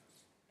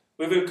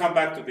we will come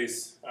back to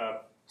this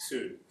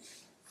soon,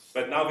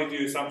 but now we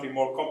do something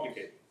more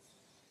complicated.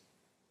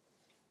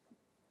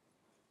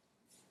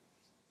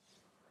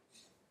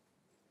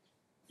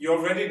 You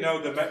already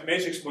know the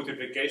matrix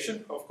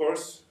multiplication, of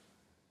course.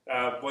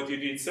 What you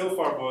did so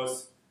far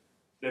was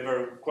they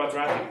were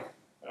quadratic,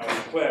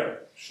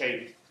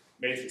 square-shaped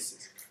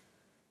matrices.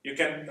 You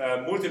can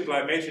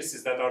multiply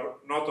matrices that are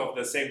not of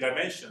the same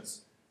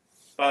dimensions,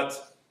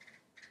 but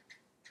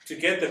to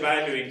get the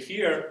value in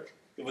here,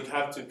 you would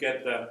have to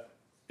get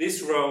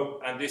this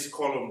row and this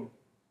column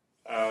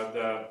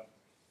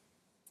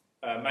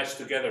matched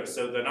together.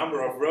 So the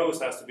number of rows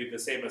has to be the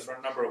same as the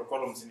number of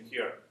columns in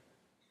here.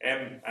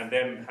 M and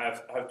M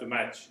have to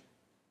match.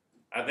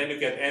 And then you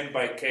get N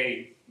by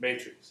K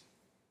matrix.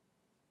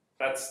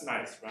 That's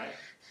nice, right?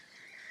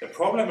 The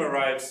problem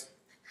arrives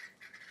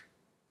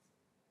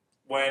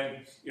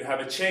when you have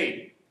a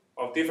chain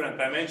of different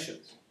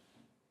dimensions.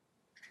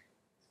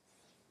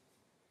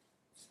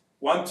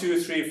 1, 2,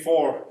 3,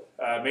 4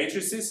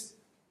 matrices.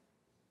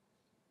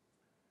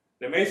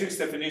 The matrix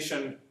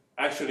definition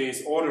actually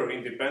is order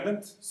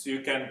independent, so you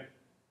can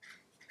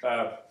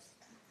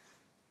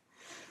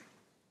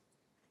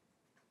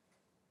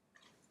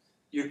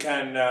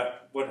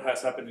what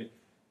has happened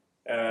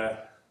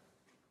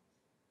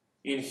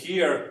in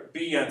here,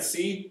 B and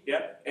C,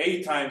 yeah,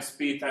 A times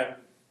B times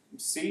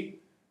C.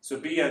 So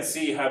B and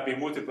C have been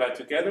multiplied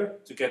together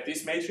to get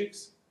this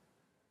matrix.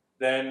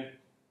 Then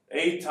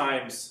A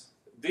times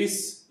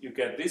this, you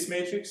get this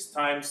matrix,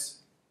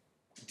 times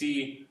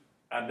D,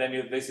 and then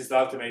this is the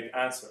ultimate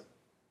answer.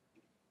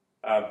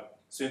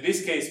 So in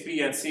this case,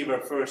 B and C were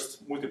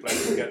first multiplied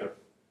together.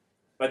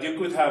 But you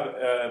could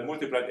have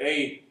multiplied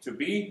A to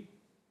B,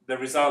 the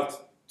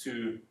result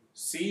to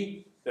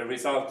C, the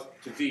result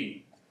to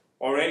D,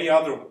 or any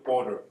other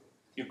order.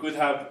 You could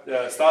have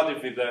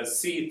started with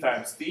C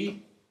times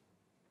D,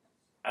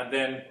 and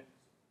then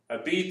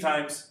B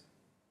times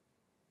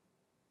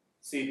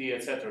CD,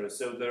 etc.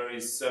 So there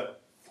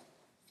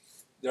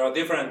are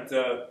different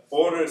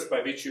orders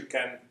by which you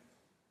can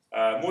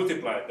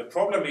multiply. The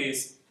problem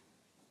is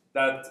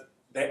that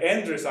the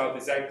end result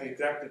is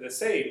exactly the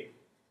same,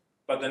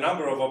 but the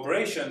number of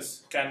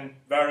operations can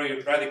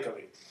vary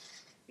radically.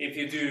 If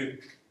you do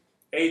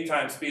A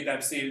times B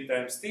times C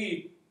times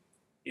D,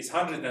 is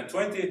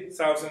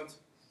 120,000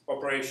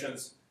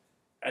 operations,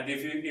 and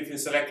if you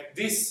select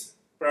this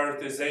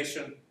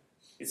prioritization,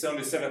 it's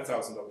only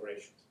 7,000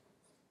 operations.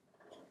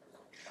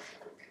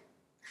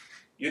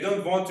 You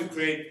don't want to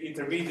create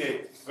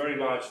intermediate, very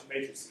large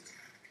matrices.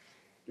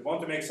 You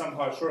want to make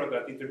somehow sure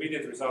that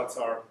intermediate results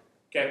are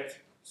kept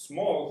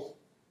small,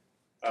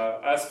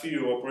 as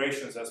few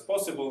operations as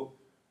possible,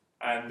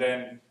 and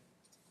then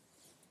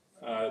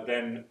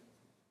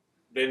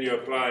you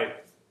apply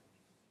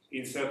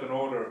in certain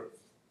order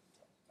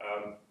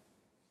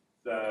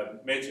the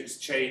matrix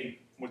chain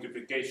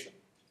multiplication.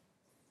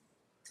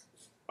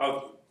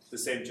 Oh, the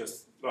same,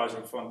 just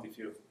larger font.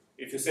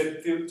 If you set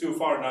it too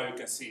far now, you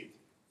can see it.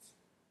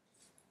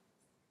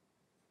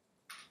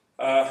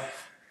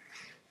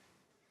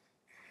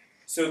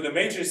 So the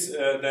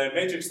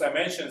matrix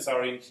dimensions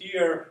are in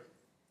here.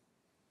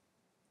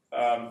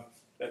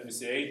 Let me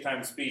see, A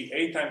times B.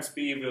 A times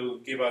B will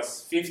give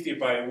us 50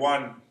 by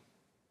 1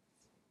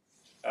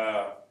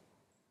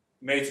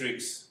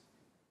 matrix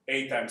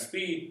A times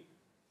B.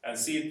 and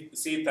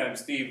C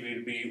times D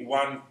will be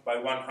 1 by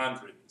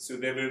 100. So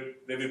they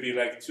will be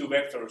like two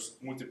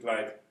vectors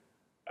multiplied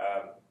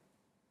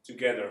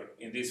together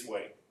in this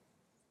way.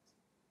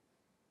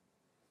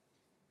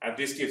 And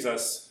this gives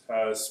us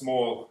a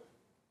small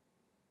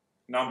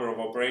number of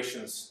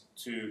operations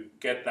to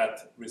get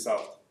that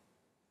result.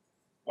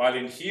 While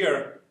in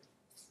here,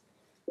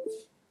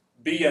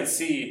 B and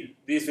C,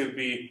 these will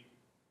be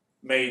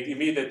made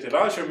immediately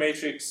larger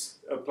matrix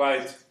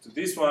applied to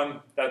this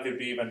one. That will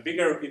be even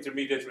bigger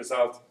intermediate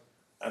result.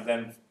 And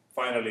then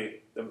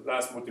finally, the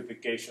last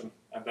multiplication,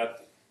 and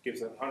that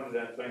gives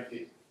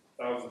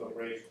 120,000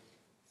 operations.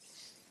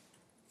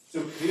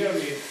 So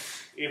clearly,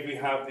 if we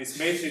have this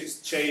matrix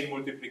chain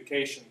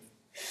multiplication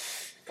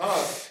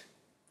task,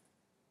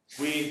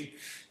 we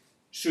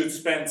should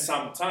spend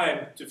some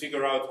time to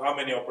figure out how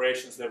many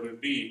operations there will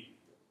be,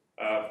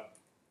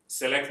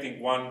 selecting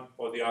one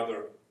or the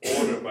other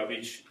order by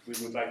which we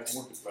would like to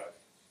multiply.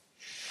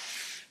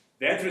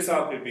 The end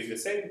result will be the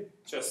same,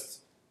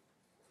 just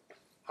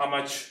how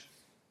much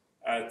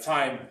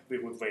time we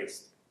would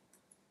waste.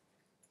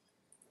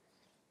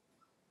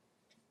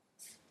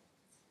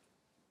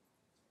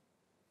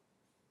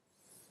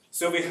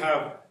 So we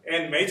have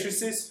n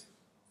matrices.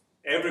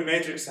 Every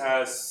matrix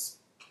has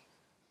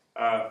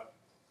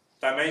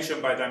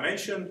dimension by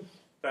dimension,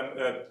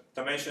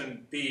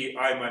 dimension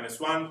pi minus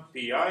 1,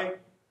 pi.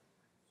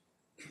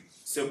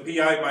 So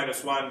pi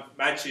minus 1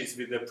 matches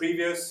with the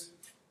previous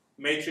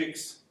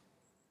matrix.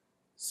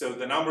 So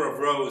the number of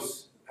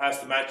rows has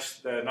to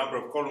match the number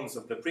of columns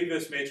of the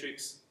previous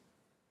matrix.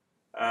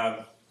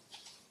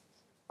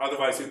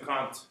 Otherwise you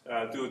can't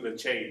do the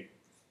chain.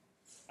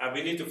 And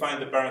we need to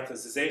find the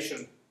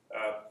parenthesization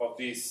of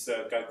these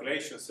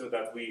calculations so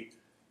that we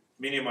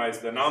minimize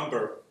the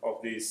number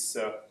of these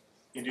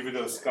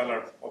individual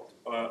scalar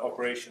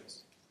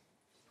operations.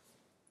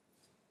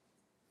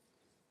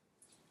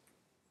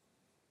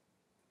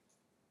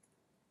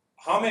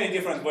 How many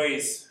different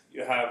ways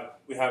you have?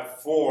 We have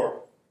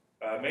 4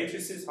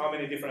 matrices. How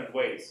many different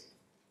ways?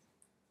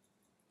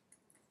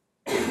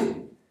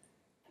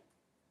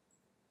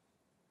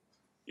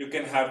 You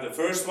can have the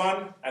first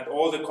one and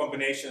all the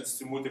combinations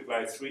to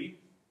multiply 3.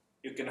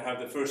 You can have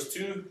the first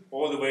 2,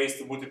 all the ways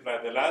to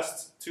multiply the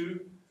last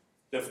 2,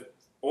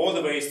 all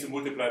the ways to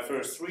multiply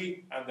first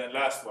 3, and then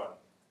last one.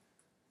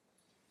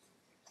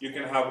 You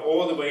can have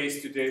all the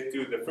ways to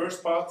do the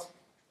first part,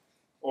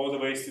 all the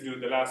ways to do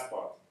the last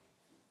part.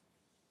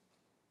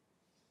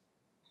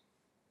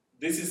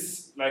 This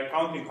is like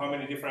counting how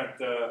many different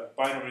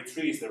binary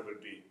trees there will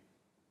be.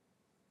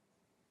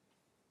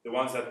 The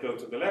ones that go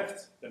to the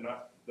left,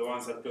 the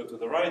ones that go to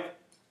the right.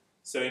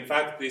 So in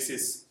fact, this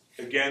is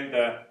again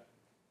the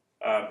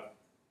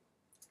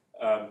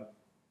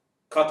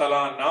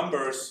Catalan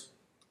numbers.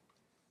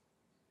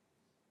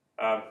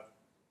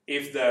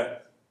 If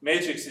the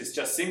matrix is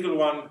just single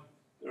one,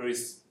 there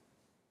is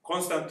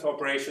constant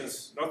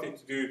operations, nothing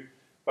to do,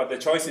 but the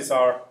choices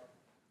are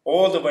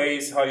all the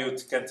ways how you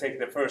can take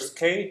the first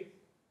k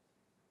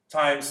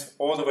times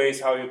all the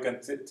ways how you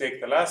can take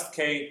the last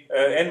k,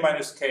 n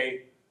minus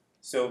k,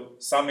 so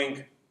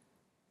summing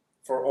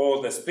for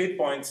all the split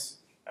points,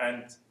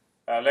 and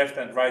left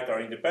and right are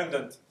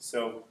independent,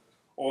 so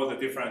all the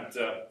different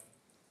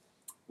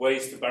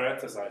ways to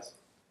parenthesize.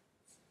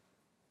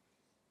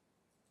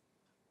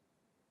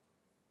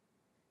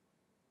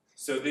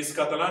 So this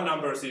Catalan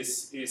numbers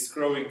is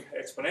growing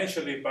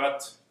exponentially,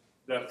 but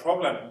the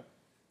problem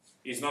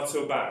is not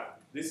so bad.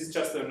 This is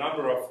just a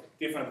number of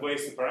different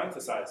ways to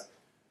parenthesize.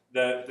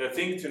 The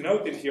thing to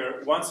note in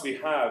here, once we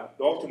have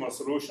the optimal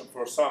solution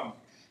for some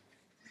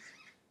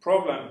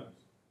problem,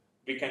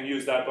 we can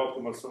use that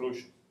optimal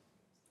solution.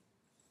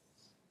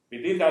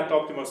 Within that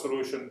optimal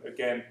solution,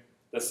 again,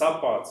 the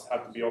subparts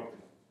have to be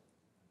optimal.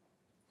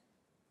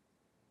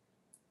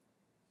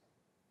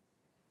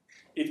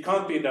 It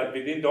can't be that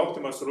within the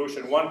optimal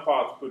solution, one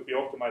part could be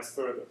optimized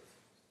further.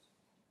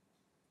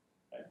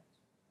 Okay?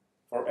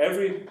 For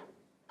every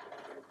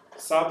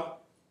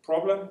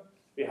sub-problem,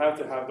 we have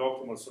to have the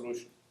optimal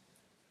solution.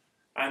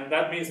 And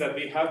that means that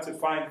we have to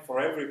find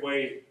for every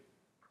way,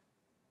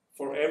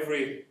 for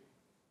every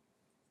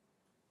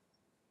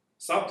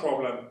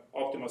sub-problem,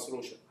 optimal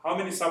solution. How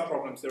many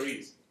sub-problems there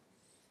is?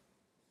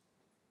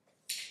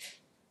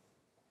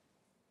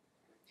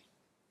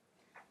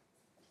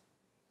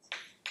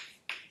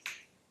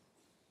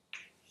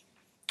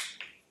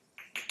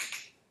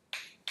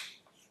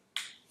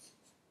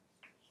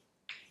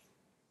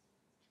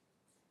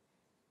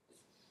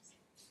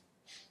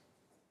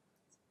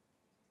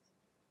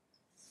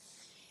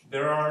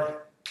 There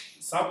are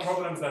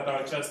sub-problems that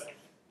are just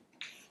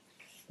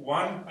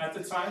one at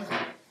a time.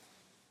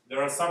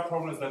 There are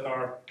sub-problems that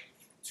are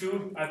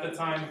 2 at a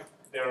time.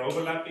 They are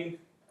overlapping,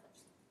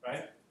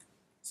 right?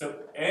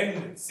 So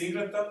n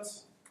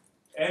singletons,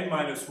 n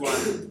minus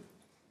 1,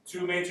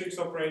 2 matrix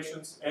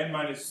operations, n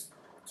minus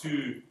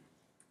 2,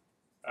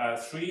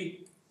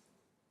 3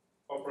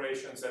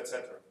 operations,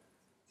 etc.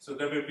 So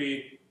there will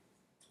be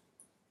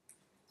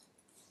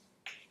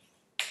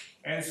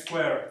n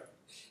squared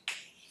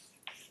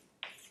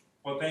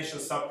potential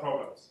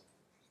subproblems.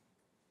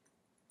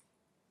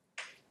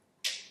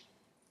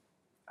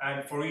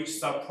 And for each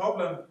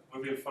subproblem,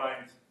 we will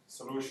find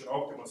solution,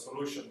 optimal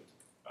solution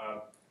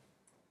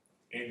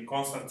in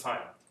constant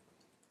time.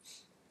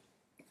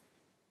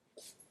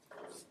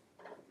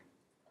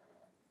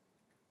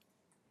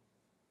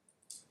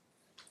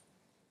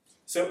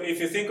 So if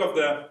you think of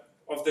the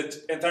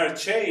entire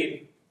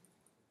chain,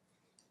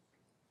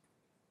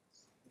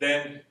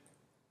 then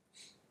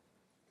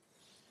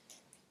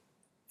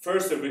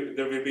first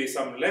there will be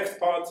some left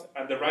part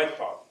and the right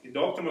part. In the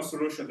optimal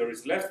solution, there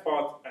is left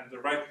part and the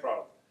right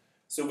part.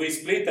 So we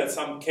split at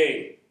some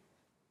k.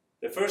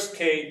 The first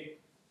k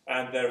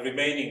and the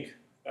remaining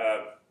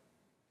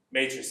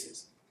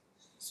matrices.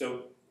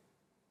 So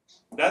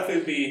that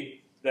will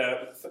be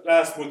the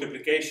last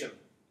multiplication.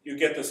 You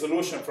get the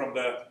solution from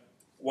the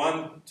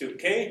 1 to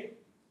k,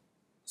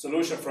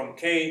 solution from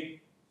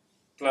k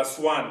plus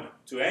 1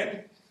 to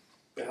n.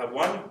 We have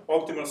one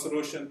optimal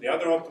solution, the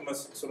other optimal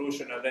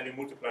solution, and then you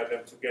multiply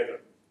them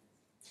together.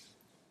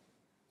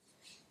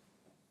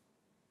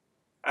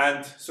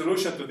 And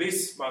solution to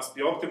this must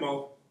be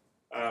optimal.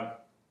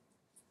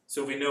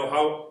 So we know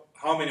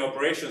how many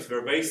operations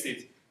were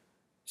wasted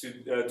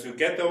to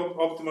get the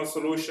optimal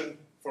solution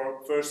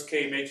for first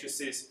k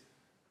matrices,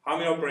 how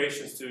many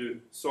operations to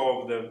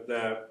solve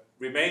the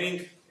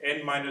remaining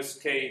n minus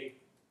k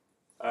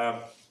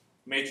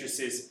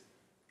matrices,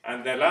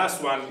 and the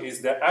last one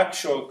is the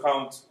actual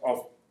count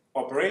of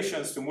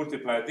operations to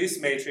multiply this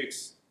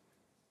matrix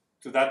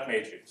to that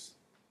matrix.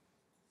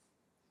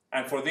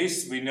 And for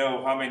this, we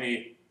know how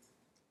many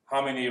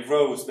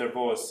rows there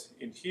was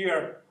in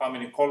here, how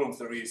many columns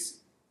there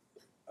is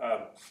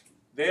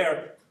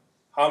there,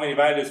 how many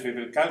values we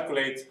will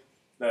calculate,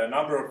 the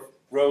number of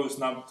rows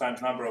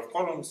times number of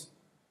columns.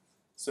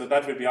 So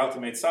that will be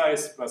ultimate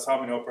size plus how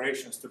many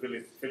operations to fill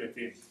it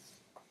in.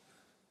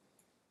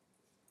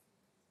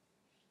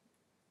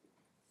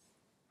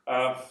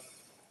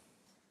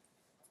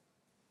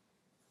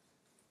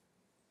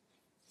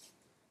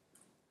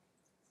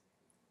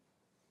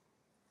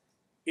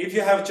 If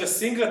you have just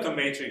singleton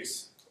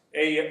matrix,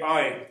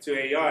 AI to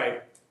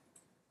AI,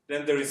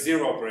 then there is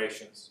 0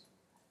 operations.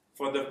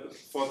 For the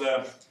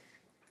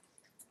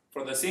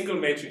single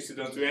matrix, you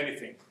don't do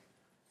anything.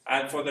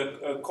 And for the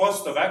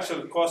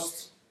actual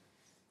cost,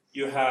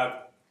 you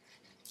have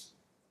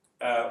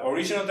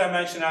original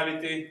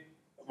dimensionality.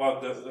 Well,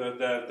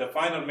 the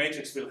final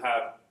matrix will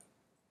have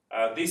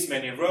this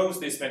many rows,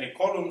 this many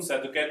columns,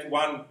 and to get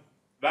one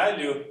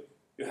value,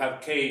 you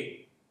have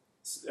k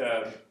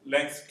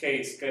length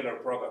k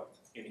scalar product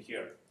in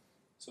here.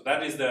 So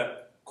that is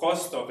the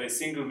cost of a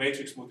single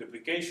matrix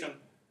multiplication.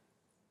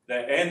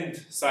 The end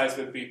size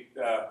will be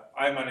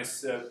pi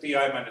minus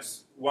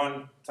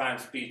 1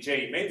 times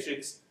pj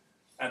matrix,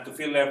 and to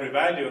fill every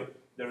value,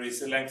 there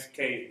is a length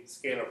k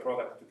scalar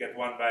product to get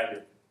one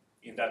value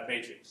in that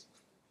matrix.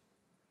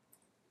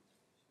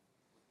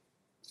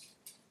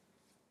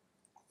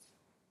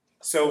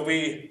 So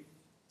we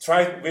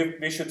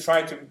should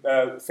try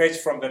to fetch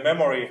from the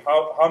memory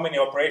how many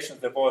operations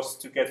there was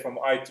to get from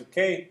I to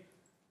k,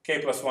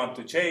 k plus 1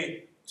 to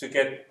j, to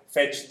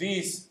fetch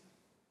these,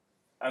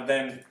 and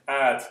then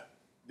add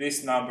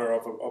this number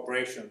of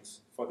operations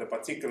for the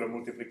particular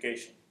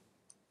multiplication.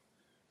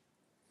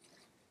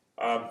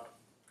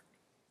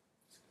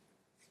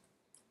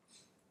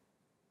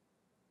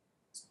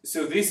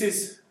 So this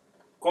is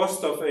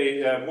cost of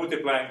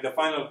multiplying the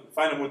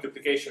final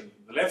multiplication,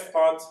 the left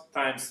part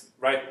times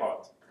right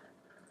part.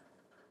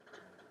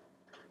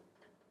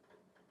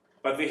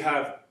 But we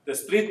have the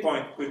split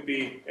point could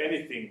be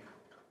anything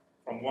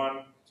from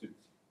 1 to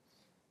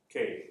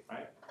k,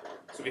 right?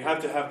 So we have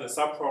to have the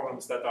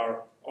subproblems that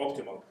are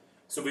optimal.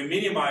 So we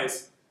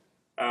minimize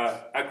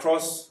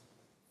across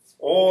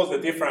all the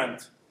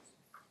different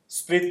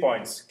split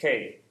points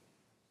k.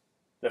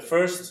 The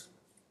first,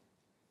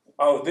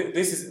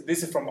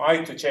 this is from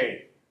I to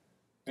j.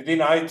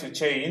 Within I to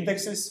j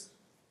indexes,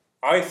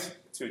 ith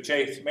to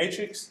jth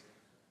matrix,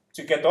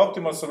 to get the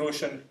optimal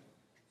solution.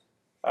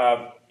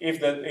 If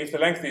the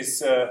length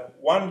is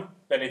 1,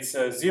 then it's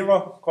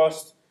 0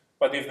 cost.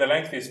 But if the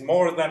length is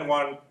more than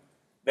 1,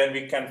 then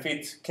we can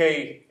fit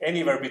k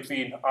anywhere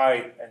between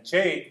I and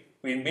j.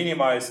 We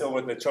minimize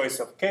over the choice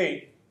of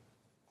k,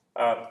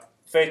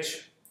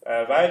 fetch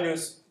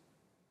values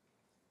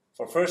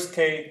for first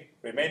k,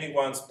 remaining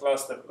ones,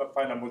 plus the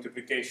final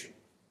multiplication.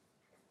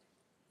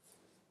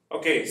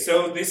 Okay,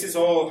 so this is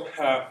all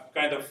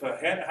kind of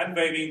hand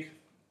waving.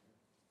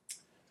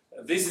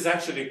 This is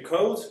actually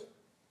code,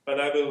 but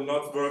I will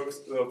not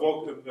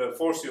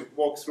force you to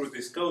walk through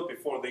this code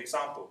before the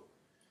example.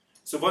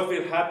 So what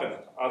will happen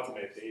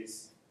ultimately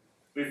is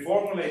we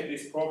formulate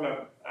this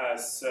problem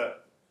as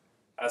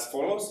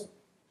follows.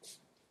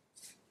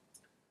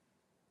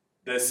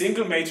 The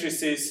single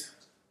matrices,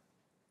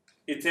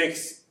 it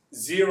takes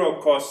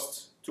 0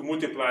 cost to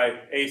multiply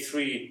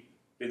A3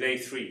 with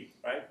A3,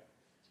 right?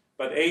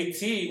 But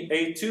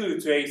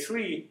A2 to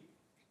A3,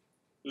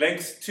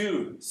 length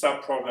 2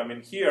 subproblem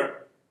in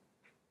here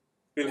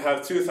will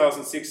have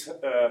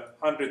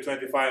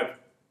 2,625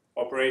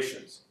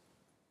 operations.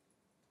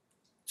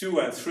 2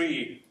 and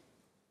 3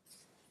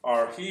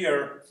 are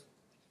here.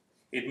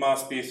 It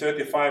must be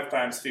 35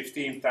 times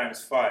 15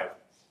 times 5.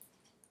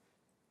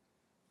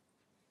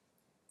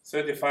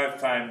 35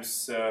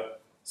 times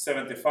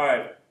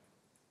 75.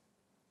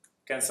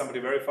 Can somebody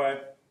verify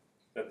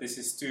that this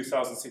is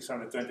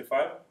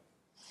 2,625?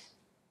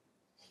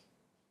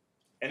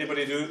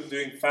 Anybody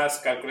doing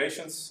fast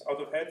calculations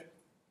out of head?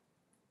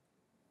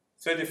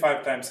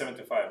 35 times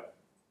 75.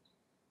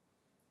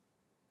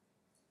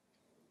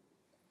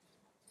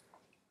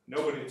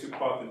 Nobody took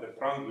part in the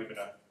Crown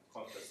webinar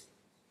contest.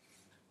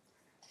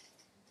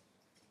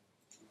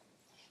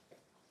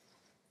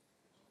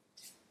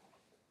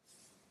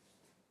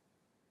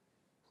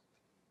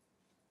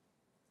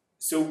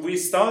 So we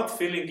start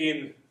filling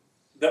in,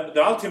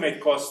 the ultimate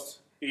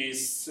cost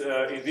is,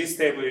 in this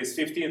table is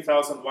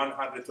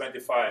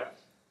 15,125.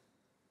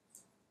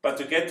 But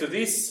to get to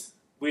this,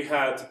 we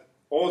had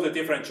all the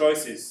different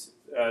choices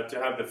to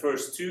have the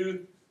first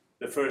 2,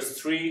 the first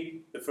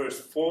 3, the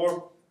first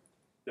 4,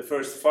 the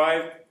first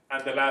 5,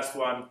 and the last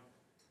one.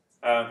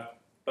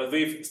 But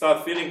we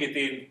start filling it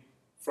in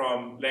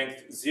from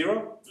length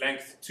 0.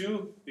 Length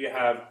 2, we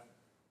have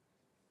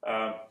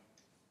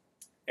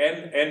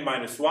n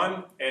minus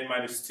 1, n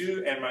minus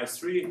 2, n minus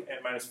 3, n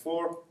minus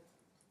 4,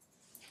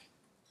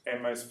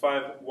 n minus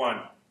 5,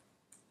 1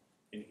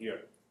 in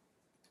here.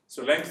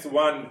 So length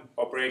 1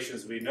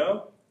 operations we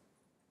know.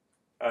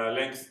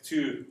 Length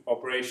 2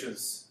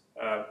 operations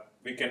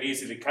we can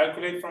easily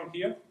calculate from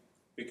here.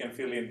 We can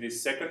fill in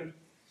this second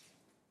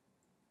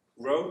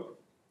row.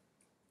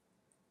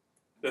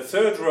 The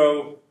third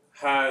row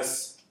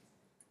has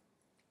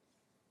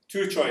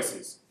 2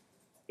 choices.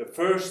 The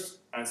first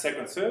and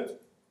second third,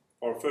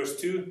 or first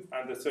 2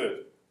 and the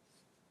third.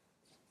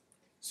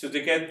 So to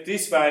get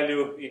this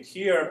value in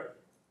here,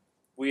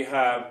 we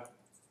have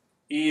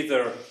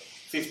either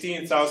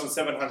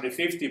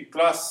 15,750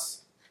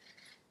 plus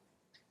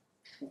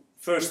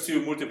first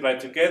 2 multiplied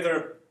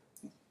together,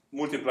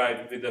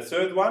 multiplied with the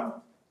third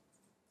one,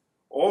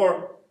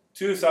 or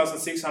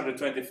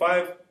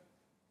 2,625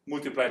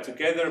 multiplied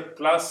together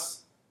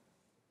plus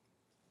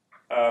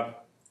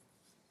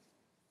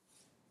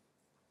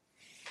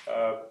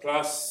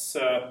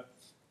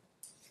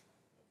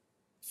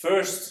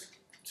first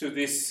to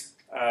this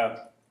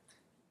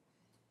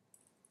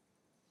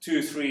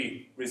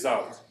 2-3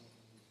 result.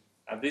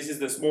 And this is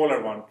the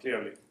smaller one,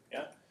 clearly.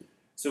 Yeah?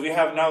 So we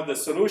have now the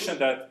solution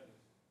that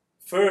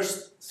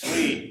first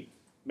 3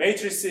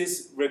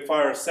 matrices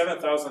require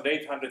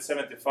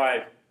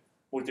 7,875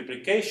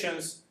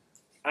 multiplications,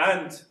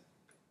 and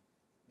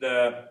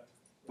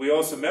we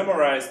also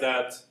memorize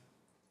that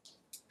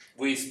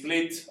we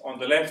split on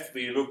the left,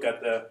 we look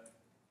at the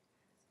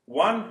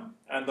 1,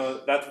 and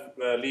that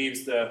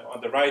leaves on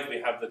the right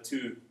we have the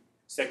 2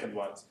 second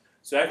ones.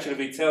 So actually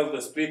we tell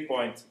the split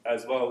point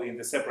as well in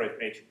the separate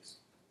matrix.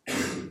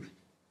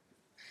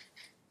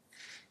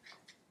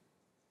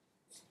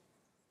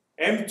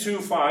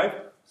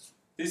 M25,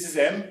 this is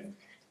M,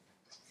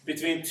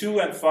 between 2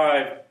 and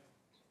 5,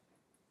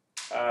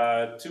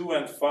 2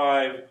 and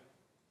 5,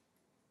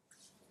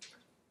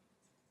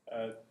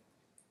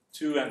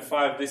 2 and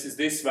 5, this is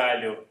this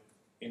value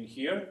in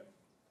here.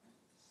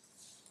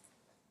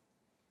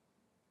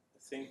 I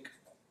think,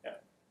 yeah,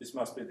 this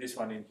must be this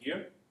one in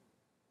here.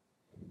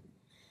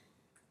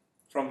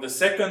 From the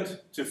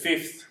second to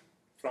fifth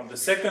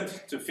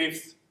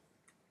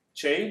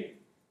chain,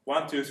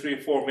 1, 2, 3,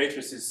 4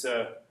 matrices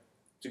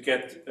to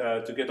get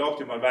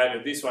optimal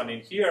value. This one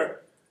in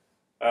here,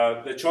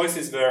 the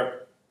choices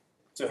were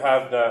to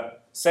have the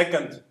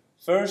second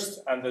first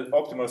and the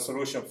optimal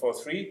solution for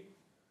 3,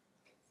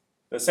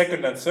 the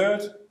second and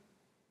third,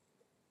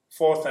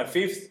 fourth and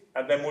fifth,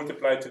 and then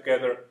multiply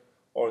together,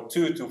 or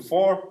 2 to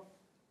 4,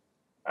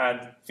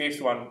 and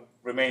fifth one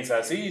remains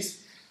as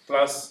is,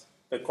 plus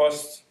the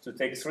cost to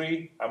take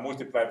 3 and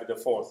multiply with the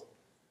fourth.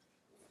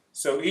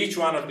 So each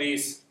one of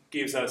these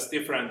gives us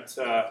different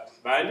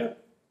value,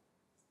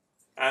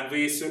 and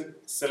we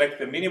select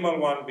the minimal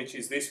one, which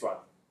is this one.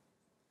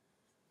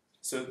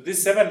 So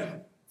this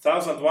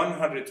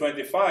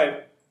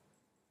 7,125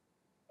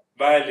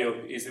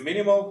 value is the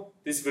minimal.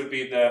 This will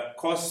be the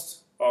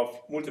cost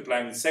of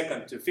multiplying the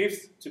second to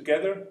fifth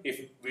together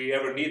if we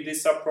ever need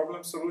this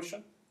subproblem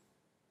solution.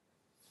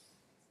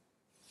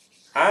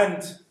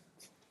 And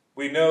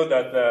we know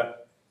that the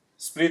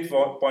split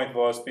point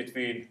was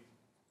between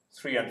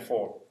 3 and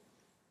 4.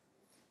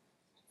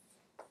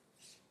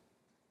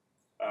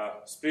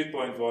 Split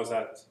point was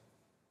at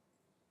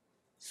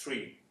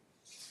 3.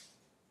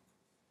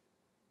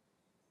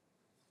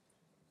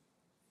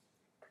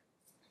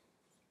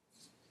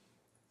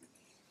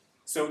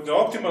 So the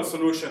optimal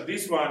solution,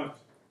 this one,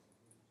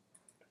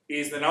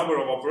 is the number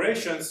of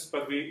operations,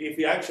 but if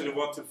we actually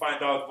want to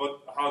find out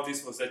how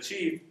this was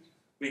achieved,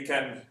 we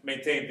can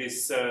maintain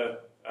this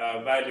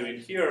value in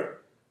here,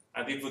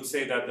 and it would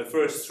say that the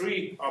first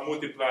 3 are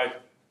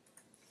multiplied,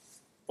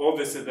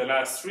 obviously the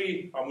last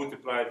 3 are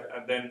multiplied,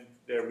 and then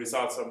their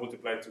results are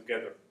multiplied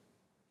together.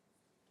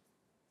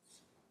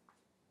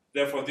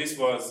 Therefore, this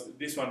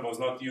one was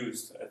not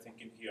used, I think,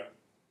 in here.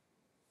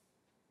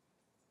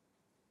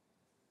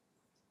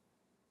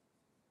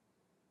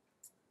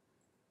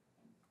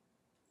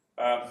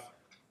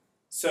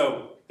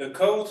 So the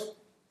code,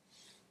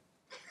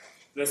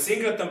 the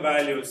singleton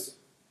values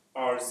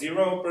are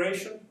 0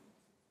 operation.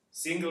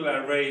 Single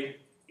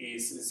array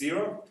is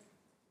 0.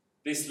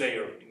 This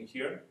layer in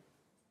here.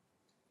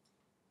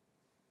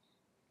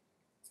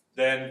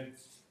 Then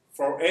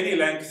for any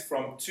length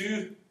from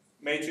 2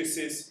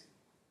 matrices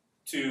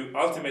to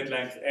ultimate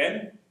length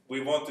n,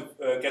 we want to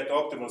get the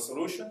optimal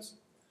solutions.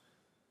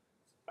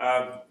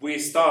 We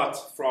start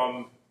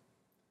from,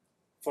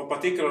 for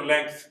particular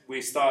length,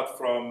 we start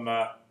from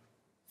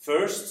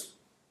first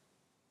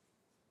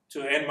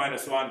to n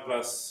minus 1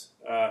 plus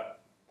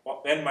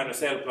n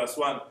minus l plus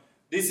 1.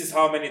 This is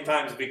how many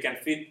times we can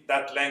fit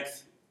that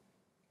length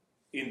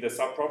in the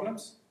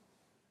subproblems.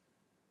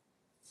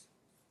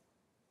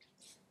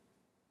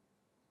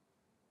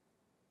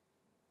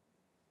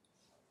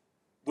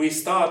 We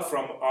start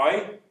from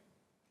I,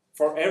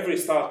 for every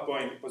start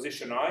point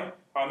position I,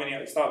 how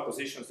many start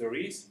positions there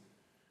is.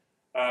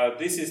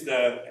 This is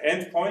the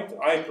end point,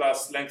 I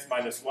plus length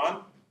minus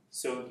 1.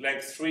 So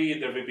length 3,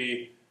 there will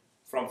be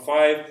from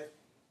 5,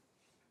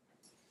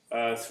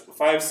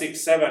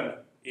 6, 7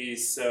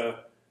 is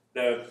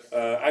the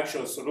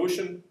actual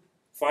solution.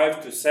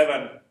 5 to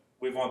 7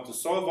 we want to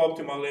solve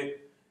optimally.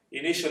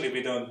 Initially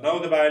we don't know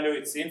the value,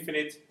 it's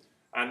infinite.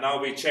 And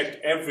now we check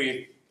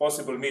every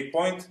possible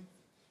midpoint.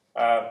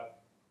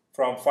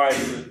 From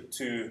 5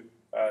 to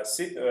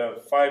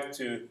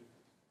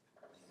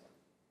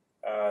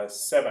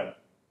 7.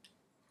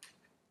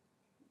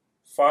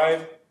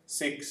 5,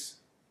 6,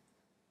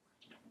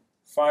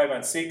 5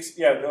 and 6.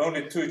 Yeah,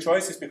 only 2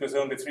 choices because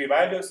only 3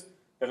 values.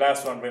 The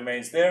last one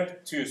remains there.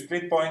 2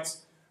 split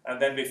points, and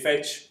then we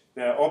fetch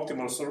the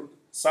optimal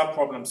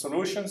subproblem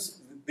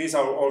solutions. These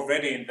are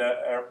already in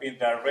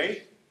the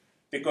array,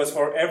 because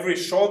for every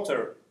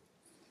shorter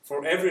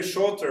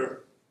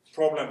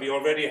problem, we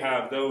already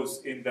have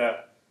those in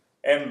the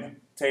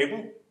M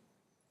table.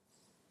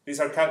 These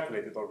are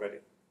calculated already.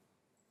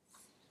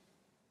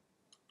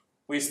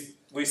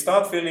 We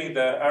start filling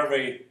the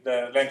array,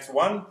 the length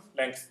 1,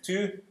 length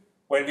 2.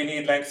 When we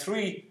need length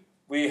 3,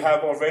 we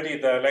have already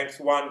the length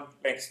 1,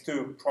 length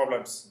 2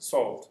 problems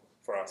solved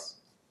for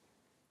us.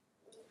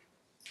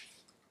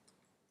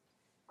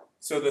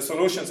 So the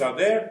solutions are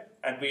there,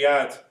 and we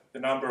add the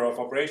number of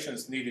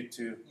operations needed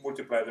to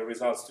multiply the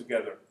results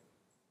together.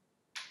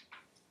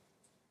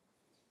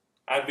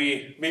 And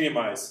we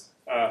minimize.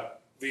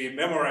 We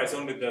memorize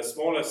only the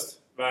smallest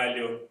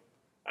value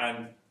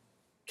and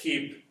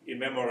keep in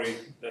memory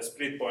the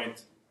split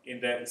point. In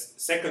the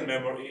second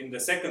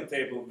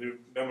table, we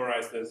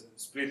memorize the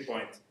split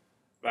point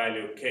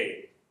value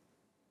k.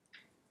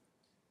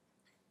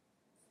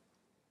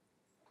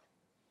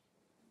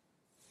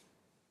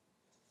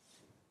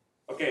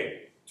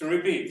 Okay, to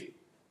repeat,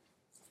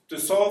 to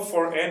solve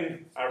for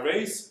n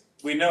arrays,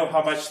 we know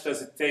how much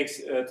does it take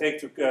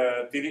to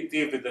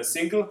deal with a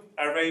single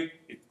array.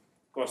 It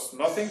costs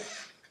nothing.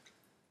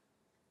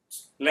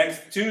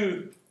 Length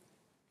 2,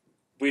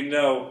 we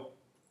know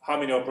how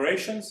many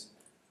operations.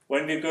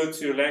 When we go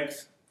to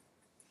length,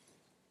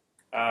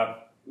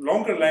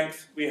 longer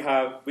length, we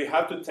have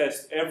to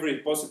test every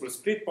possible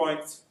split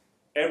point.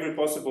 Every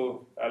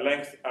possible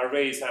length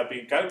arrays have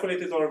been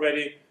calculated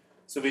already.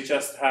 So we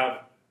just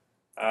have,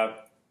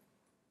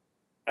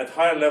 at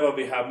higher level,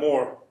 we have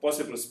more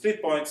possible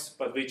split points,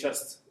 but we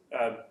just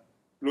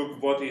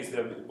look what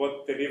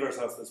delivers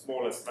us the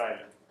smallest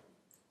value.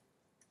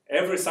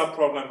 Every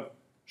subproblem,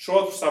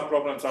 short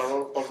subproblems are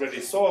already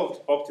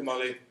solved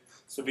optimally,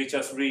 so we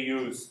just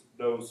reuse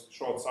those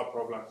short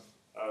subproblem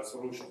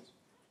solutions.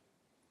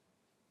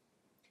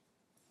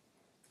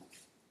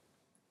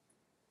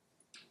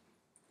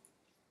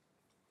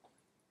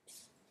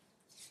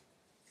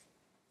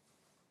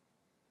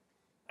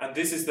 And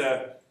this is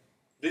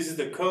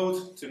the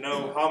code to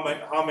know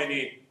how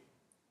many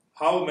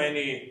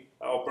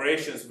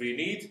operations we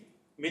need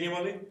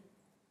minimally.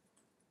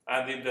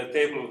 And in the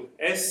table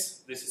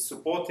S, this is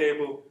support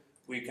table,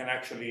 we can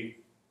actually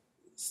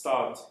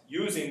start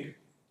using,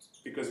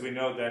 because we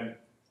know then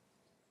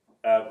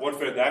what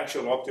were the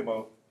actual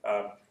optimal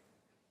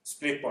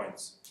split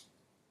points.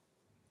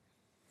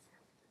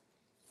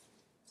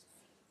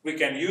 We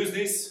can use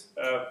this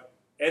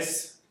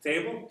S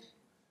table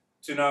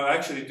to now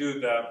actually do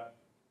the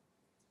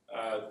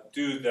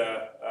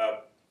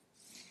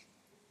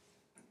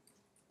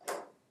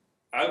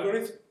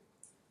algorithm.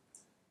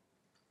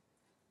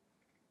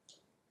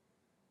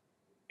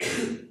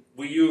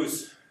 We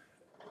use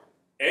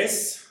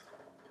S.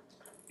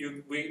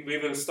 We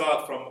will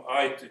start from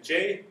I to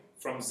j,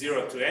 from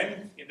 0 to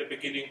n in the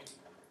beginning.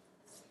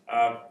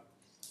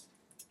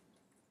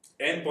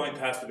 N point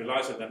has to be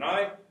larger than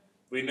I.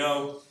 We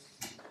know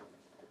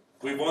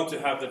we want to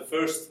have the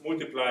first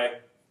multiply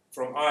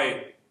from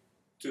I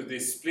to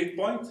this split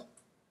point,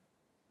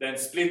 then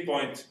split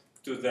point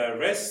to the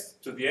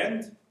rest, to the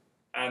end,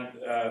 and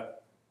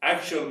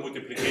actual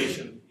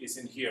multiplication is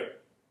in here.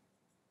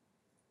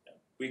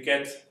 we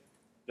get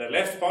the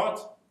left part,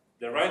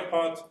 the right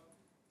part,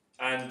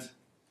 and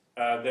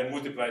then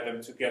multiply them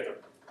together.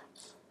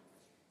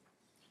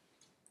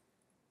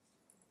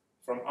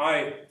 From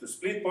I to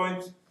split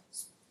point,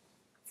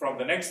 from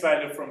the next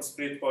value from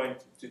split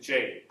point to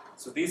j.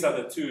 So these are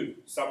the two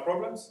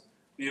subproblems.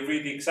 We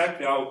read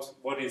exactly out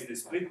what is the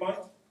split point,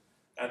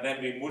 and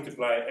then we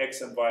multiply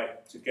x and y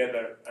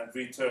together and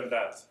return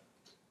that.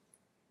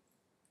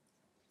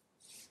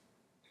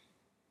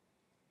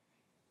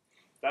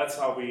 That's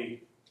how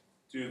we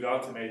do the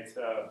ultimate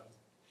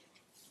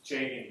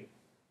chaining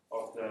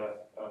of the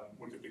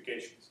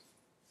multiplications.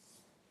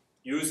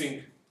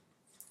 Using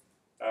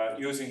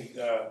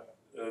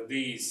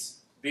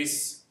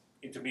this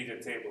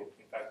intermediate table,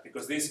 in fact,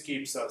 because this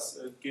gives us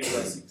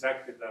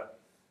exactly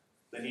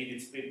the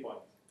needed split point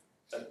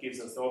that gives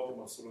us the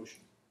optimal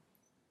solution.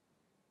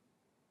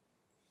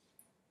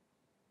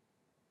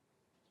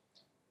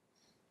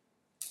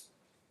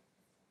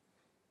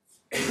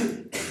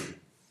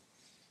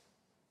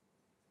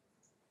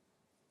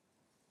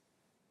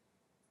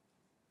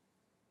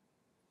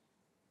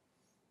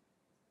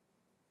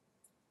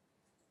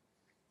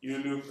 You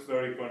look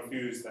very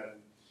confused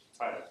and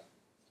tired.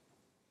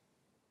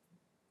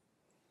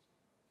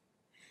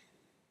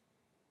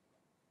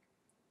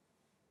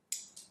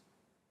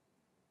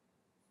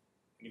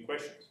 Any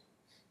questions?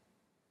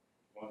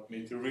 Want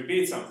me to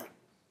repeat something?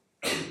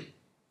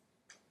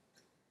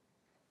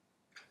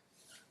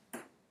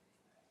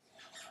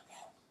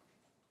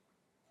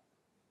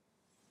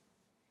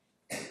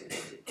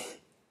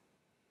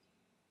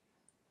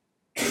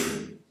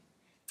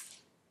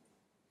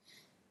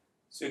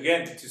 So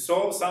again, to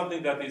solve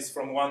something that is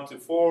from 1 to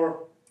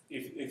 4,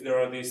 if there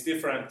are these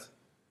different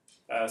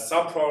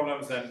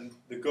subproblems, then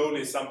the goal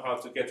is somehow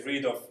to get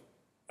rid of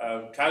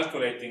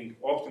calculating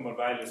optimal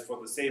values for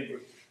the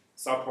same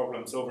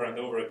subproblems over and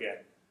over again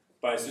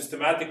by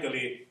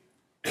systematically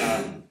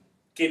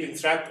keeping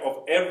track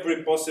of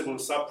every possible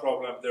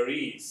subproblem there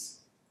is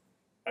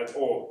at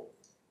all.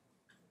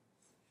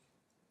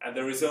 And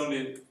there is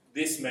only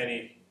this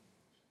many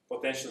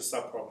potential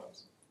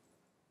subproblems.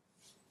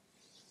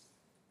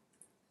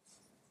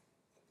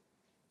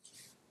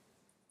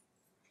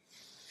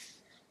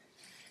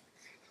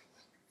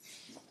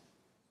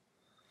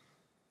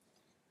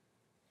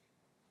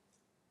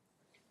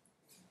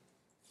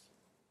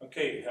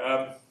 Okay.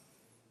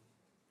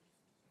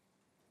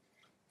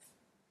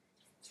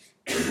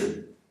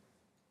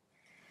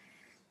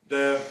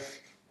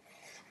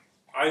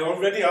 I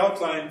already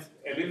outlined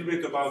a little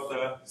bit about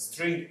the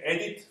string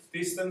edit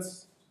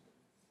distance.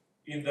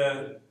 In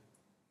the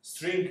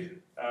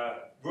string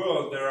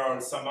world, there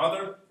are some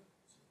other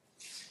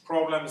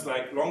problems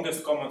like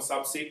longest common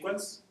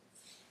subsequence.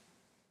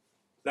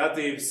 That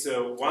is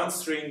one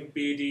string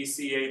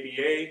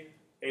BDCABA,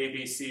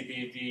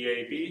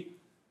 ABCBDAB.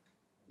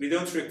 We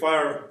don't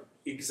require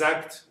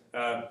exact,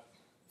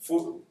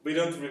 we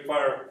don't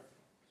require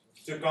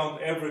to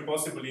count every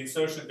possible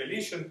insertion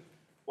deletion.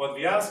 What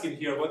we ask in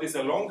here, what is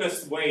the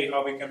longest way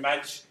how we can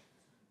match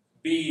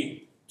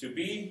B to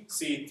B,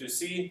 C to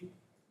C,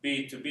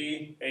 B to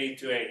B, A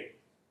to A.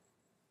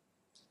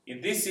 In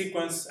this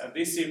sequence and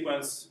this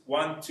sequence,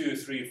 1, 2,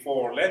 3,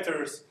 4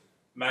 letters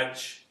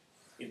match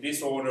in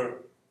this order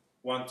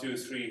 1, 2,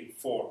 3,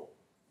 4.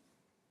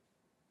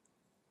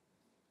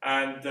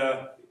 And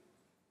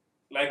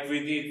like we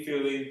did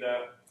fill in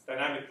the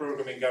dynamic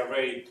programming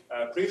array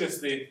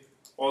previously,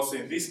 also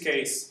in this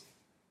case,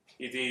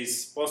 it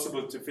is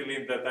possible to fill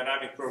in the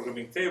dynamic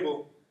programming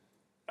table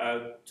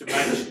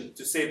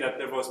to say that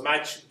there was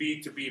match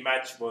B to B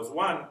match was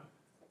 1,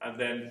 and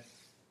then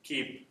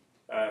keep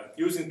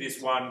using this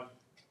one.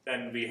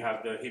 Then we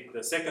have hit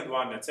the second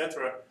one,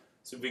 etc.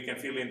 So we can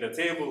fill in the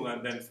table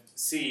and then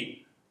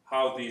see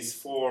how these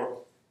 4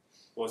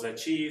 was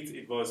achieved.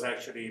 It was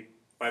actually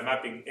by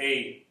mapping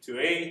A to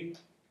A,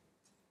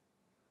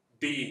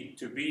 B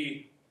to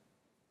B,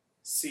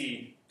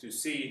 C to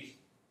C,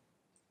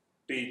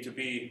 B to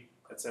B,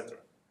 etc.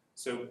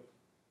 So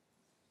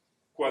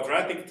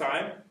quadratic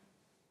time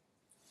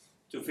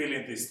to fill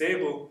in this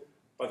table,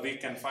 but we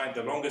can find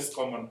the longest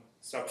common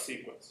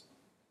subsequence.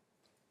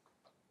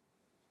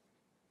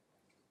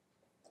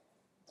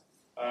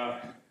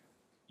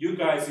 You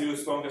guys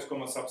use longest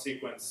common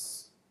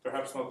subsequence,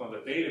 perhaps not on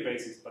a daily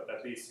basis, but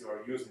at least you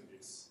are using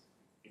this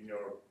in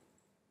your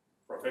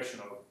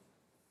professional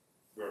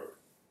work.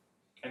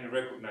 Can you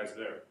recognize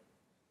there?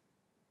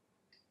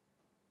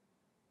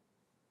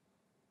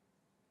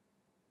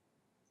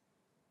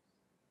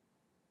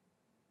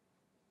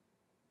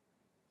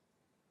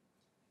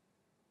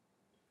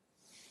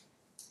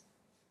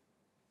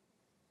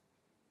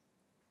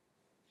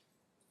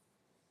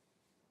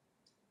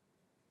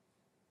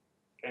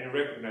 Can you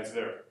recognize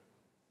there?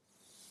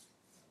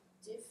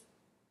 Diff.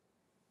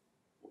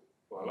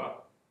 Voila.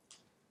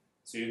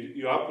 So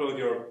you upload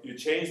you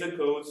change the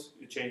codes,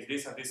 you change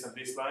this and this and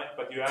this line,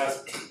 but you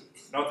ask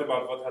not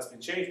about what has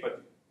been changed,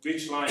 but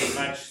which line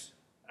matched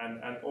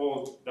and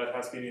all that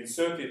has been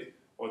inserted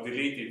or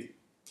deleted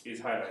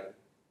is highlighted.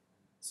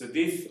 So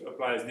diff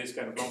applies this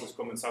kind of longest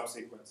common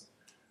subsequence.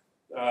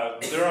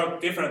 there are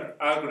different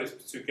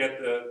algorithms to get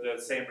the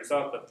same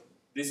result, but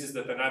this is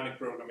the dynamic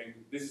programming.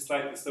 This is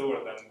slightly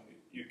slower than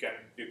you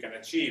can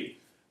achieve,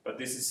 but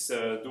this is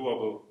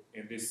doable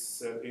in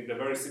this in the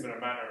very similar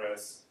manner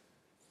as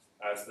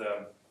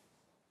the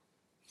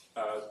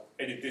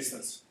edit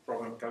distance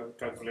problem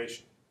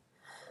calculation.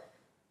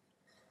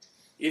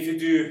 If you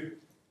do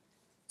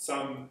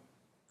some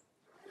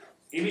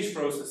image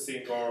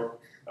processing or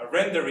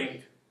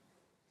rendering,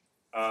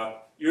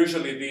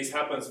 usually this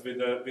happens with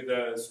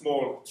the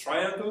small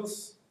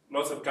triangles.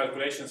 Lots of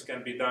calculations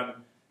can be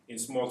done in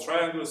small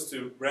triangles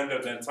to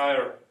render the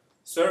entire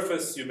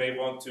surface. You may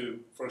want to,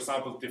 for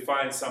example,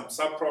 define some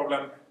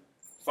subproblem.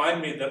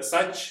 Find me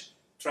such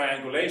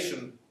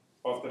triangulation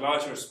of the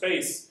larger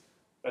space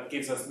that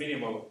gives us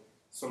minimal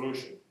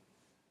solution.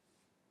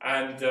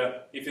 And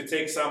if you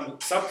take some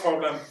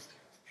subproblem,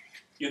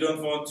 you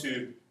don't want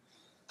to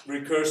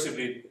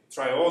recursively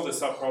try all the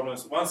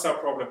subproblems. One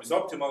subproblem is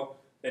optimal,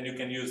 then you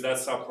can use that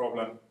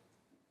subproblem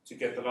to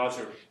get the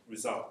larger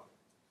result.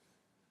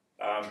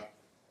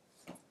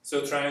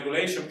 So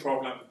triangulation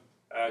problem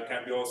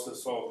can be also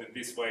solved in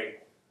this way.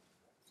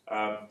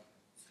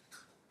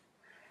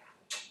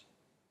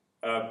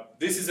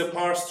 This is a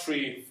parse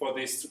tree for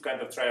this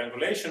kind of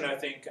triangulation, I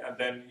think, and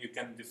then you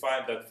can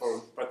define that for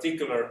a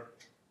particular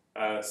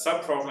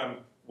subproblem,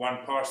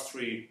 one parse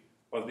tree,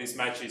 well, this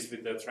matches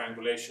with the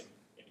triangulation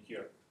in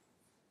here.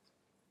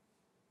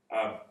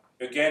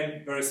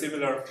 Again, very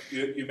similar.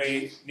 You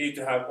may need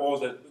to have all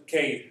the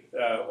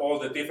all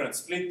the different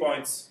split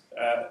points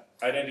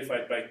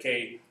identified by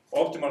k,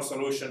 optimal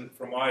solution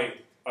from I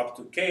up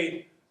to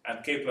k,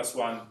 and k plus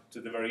 1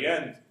 to the very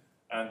end,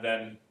 and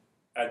then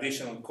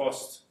additional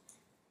cost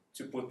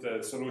to put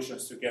the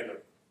solutions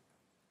together.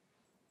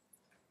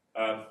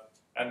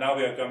 And now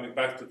we are coming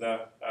back to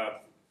the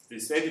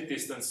this edit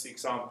distance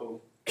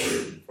example,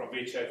 from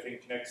which I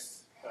think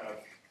next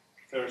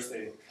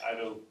Thursday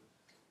I will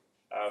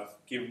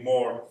give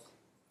more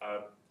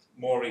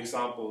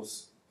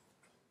examples.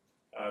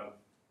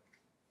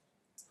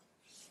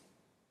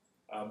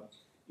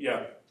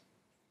 Yeah,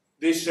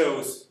 this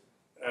shows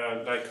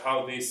like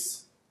how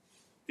this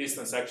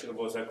distance actually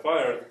was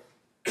acquired,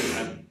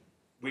 and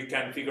we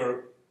can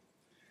figure.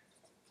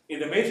 In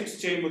the matrix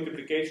chain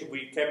multiplication,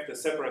 we kept a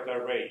separate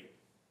array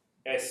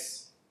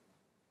S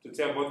to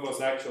tell what was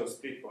the actual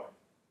split point.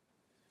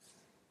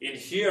 In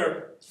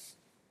here,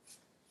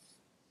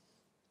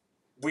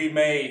 we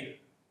may,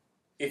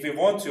 if we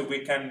want to, we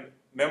can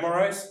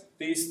memorize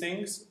these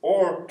things,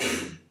 or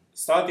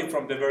starting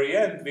from the very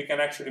end, we can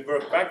actually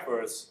work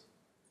backwards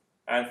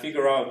and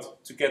figure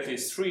out to get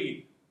these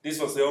three. This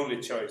was the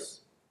only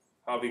choice,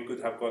 how we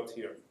could have got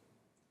here.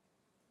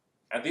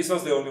 And this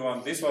was the only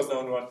one, this was the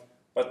only one.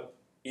 But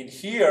in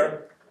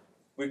here,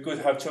 we could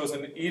have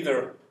chosen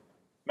either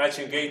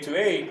matching A to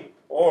A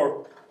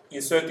or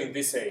inserting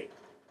this A.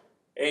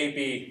 A,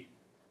 B,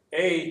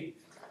 A,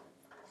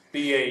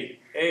 B, A,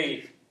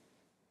 A.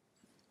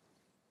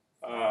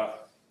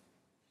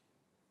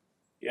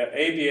 Yeah,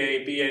 A, B,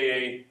 A, B,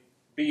 A,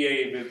 B,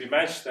 A will be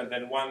matched, and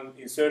then one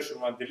insertion,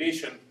 one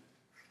deletion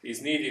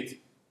is needed.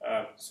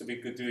 So we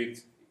could do it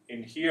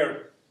in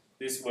here,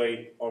 this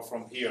way, or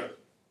from here.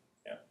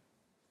 Yeah.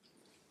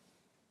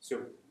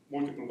 So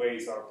multiple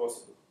ways are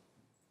possible.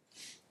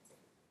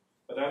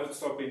 But I would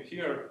stop in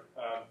here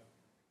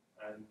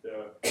and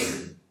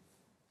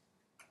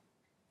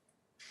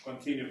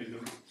continue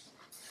with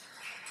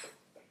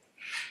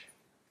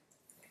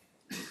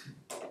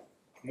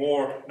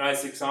more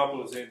nice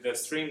examples in the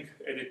string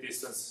edit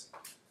distance,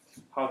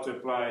 how to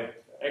apply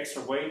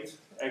extra weight,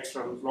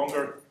 extra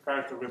longer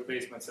character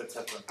replacements,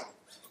 etc.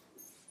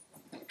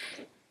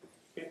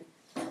 Okay.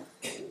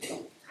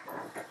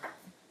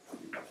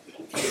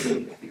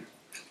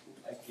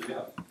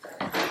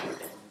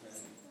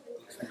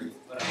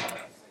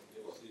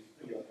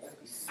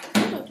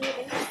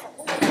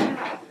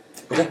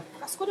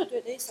 Kas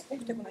kodutööd ei saa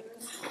punkte kunagi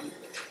teha?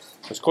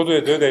 Kas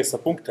kodutööd ei saa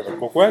punkte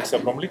kogu aeg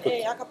saab loomulikult?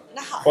 Ei, aga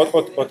näha.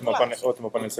 Oot, ma panen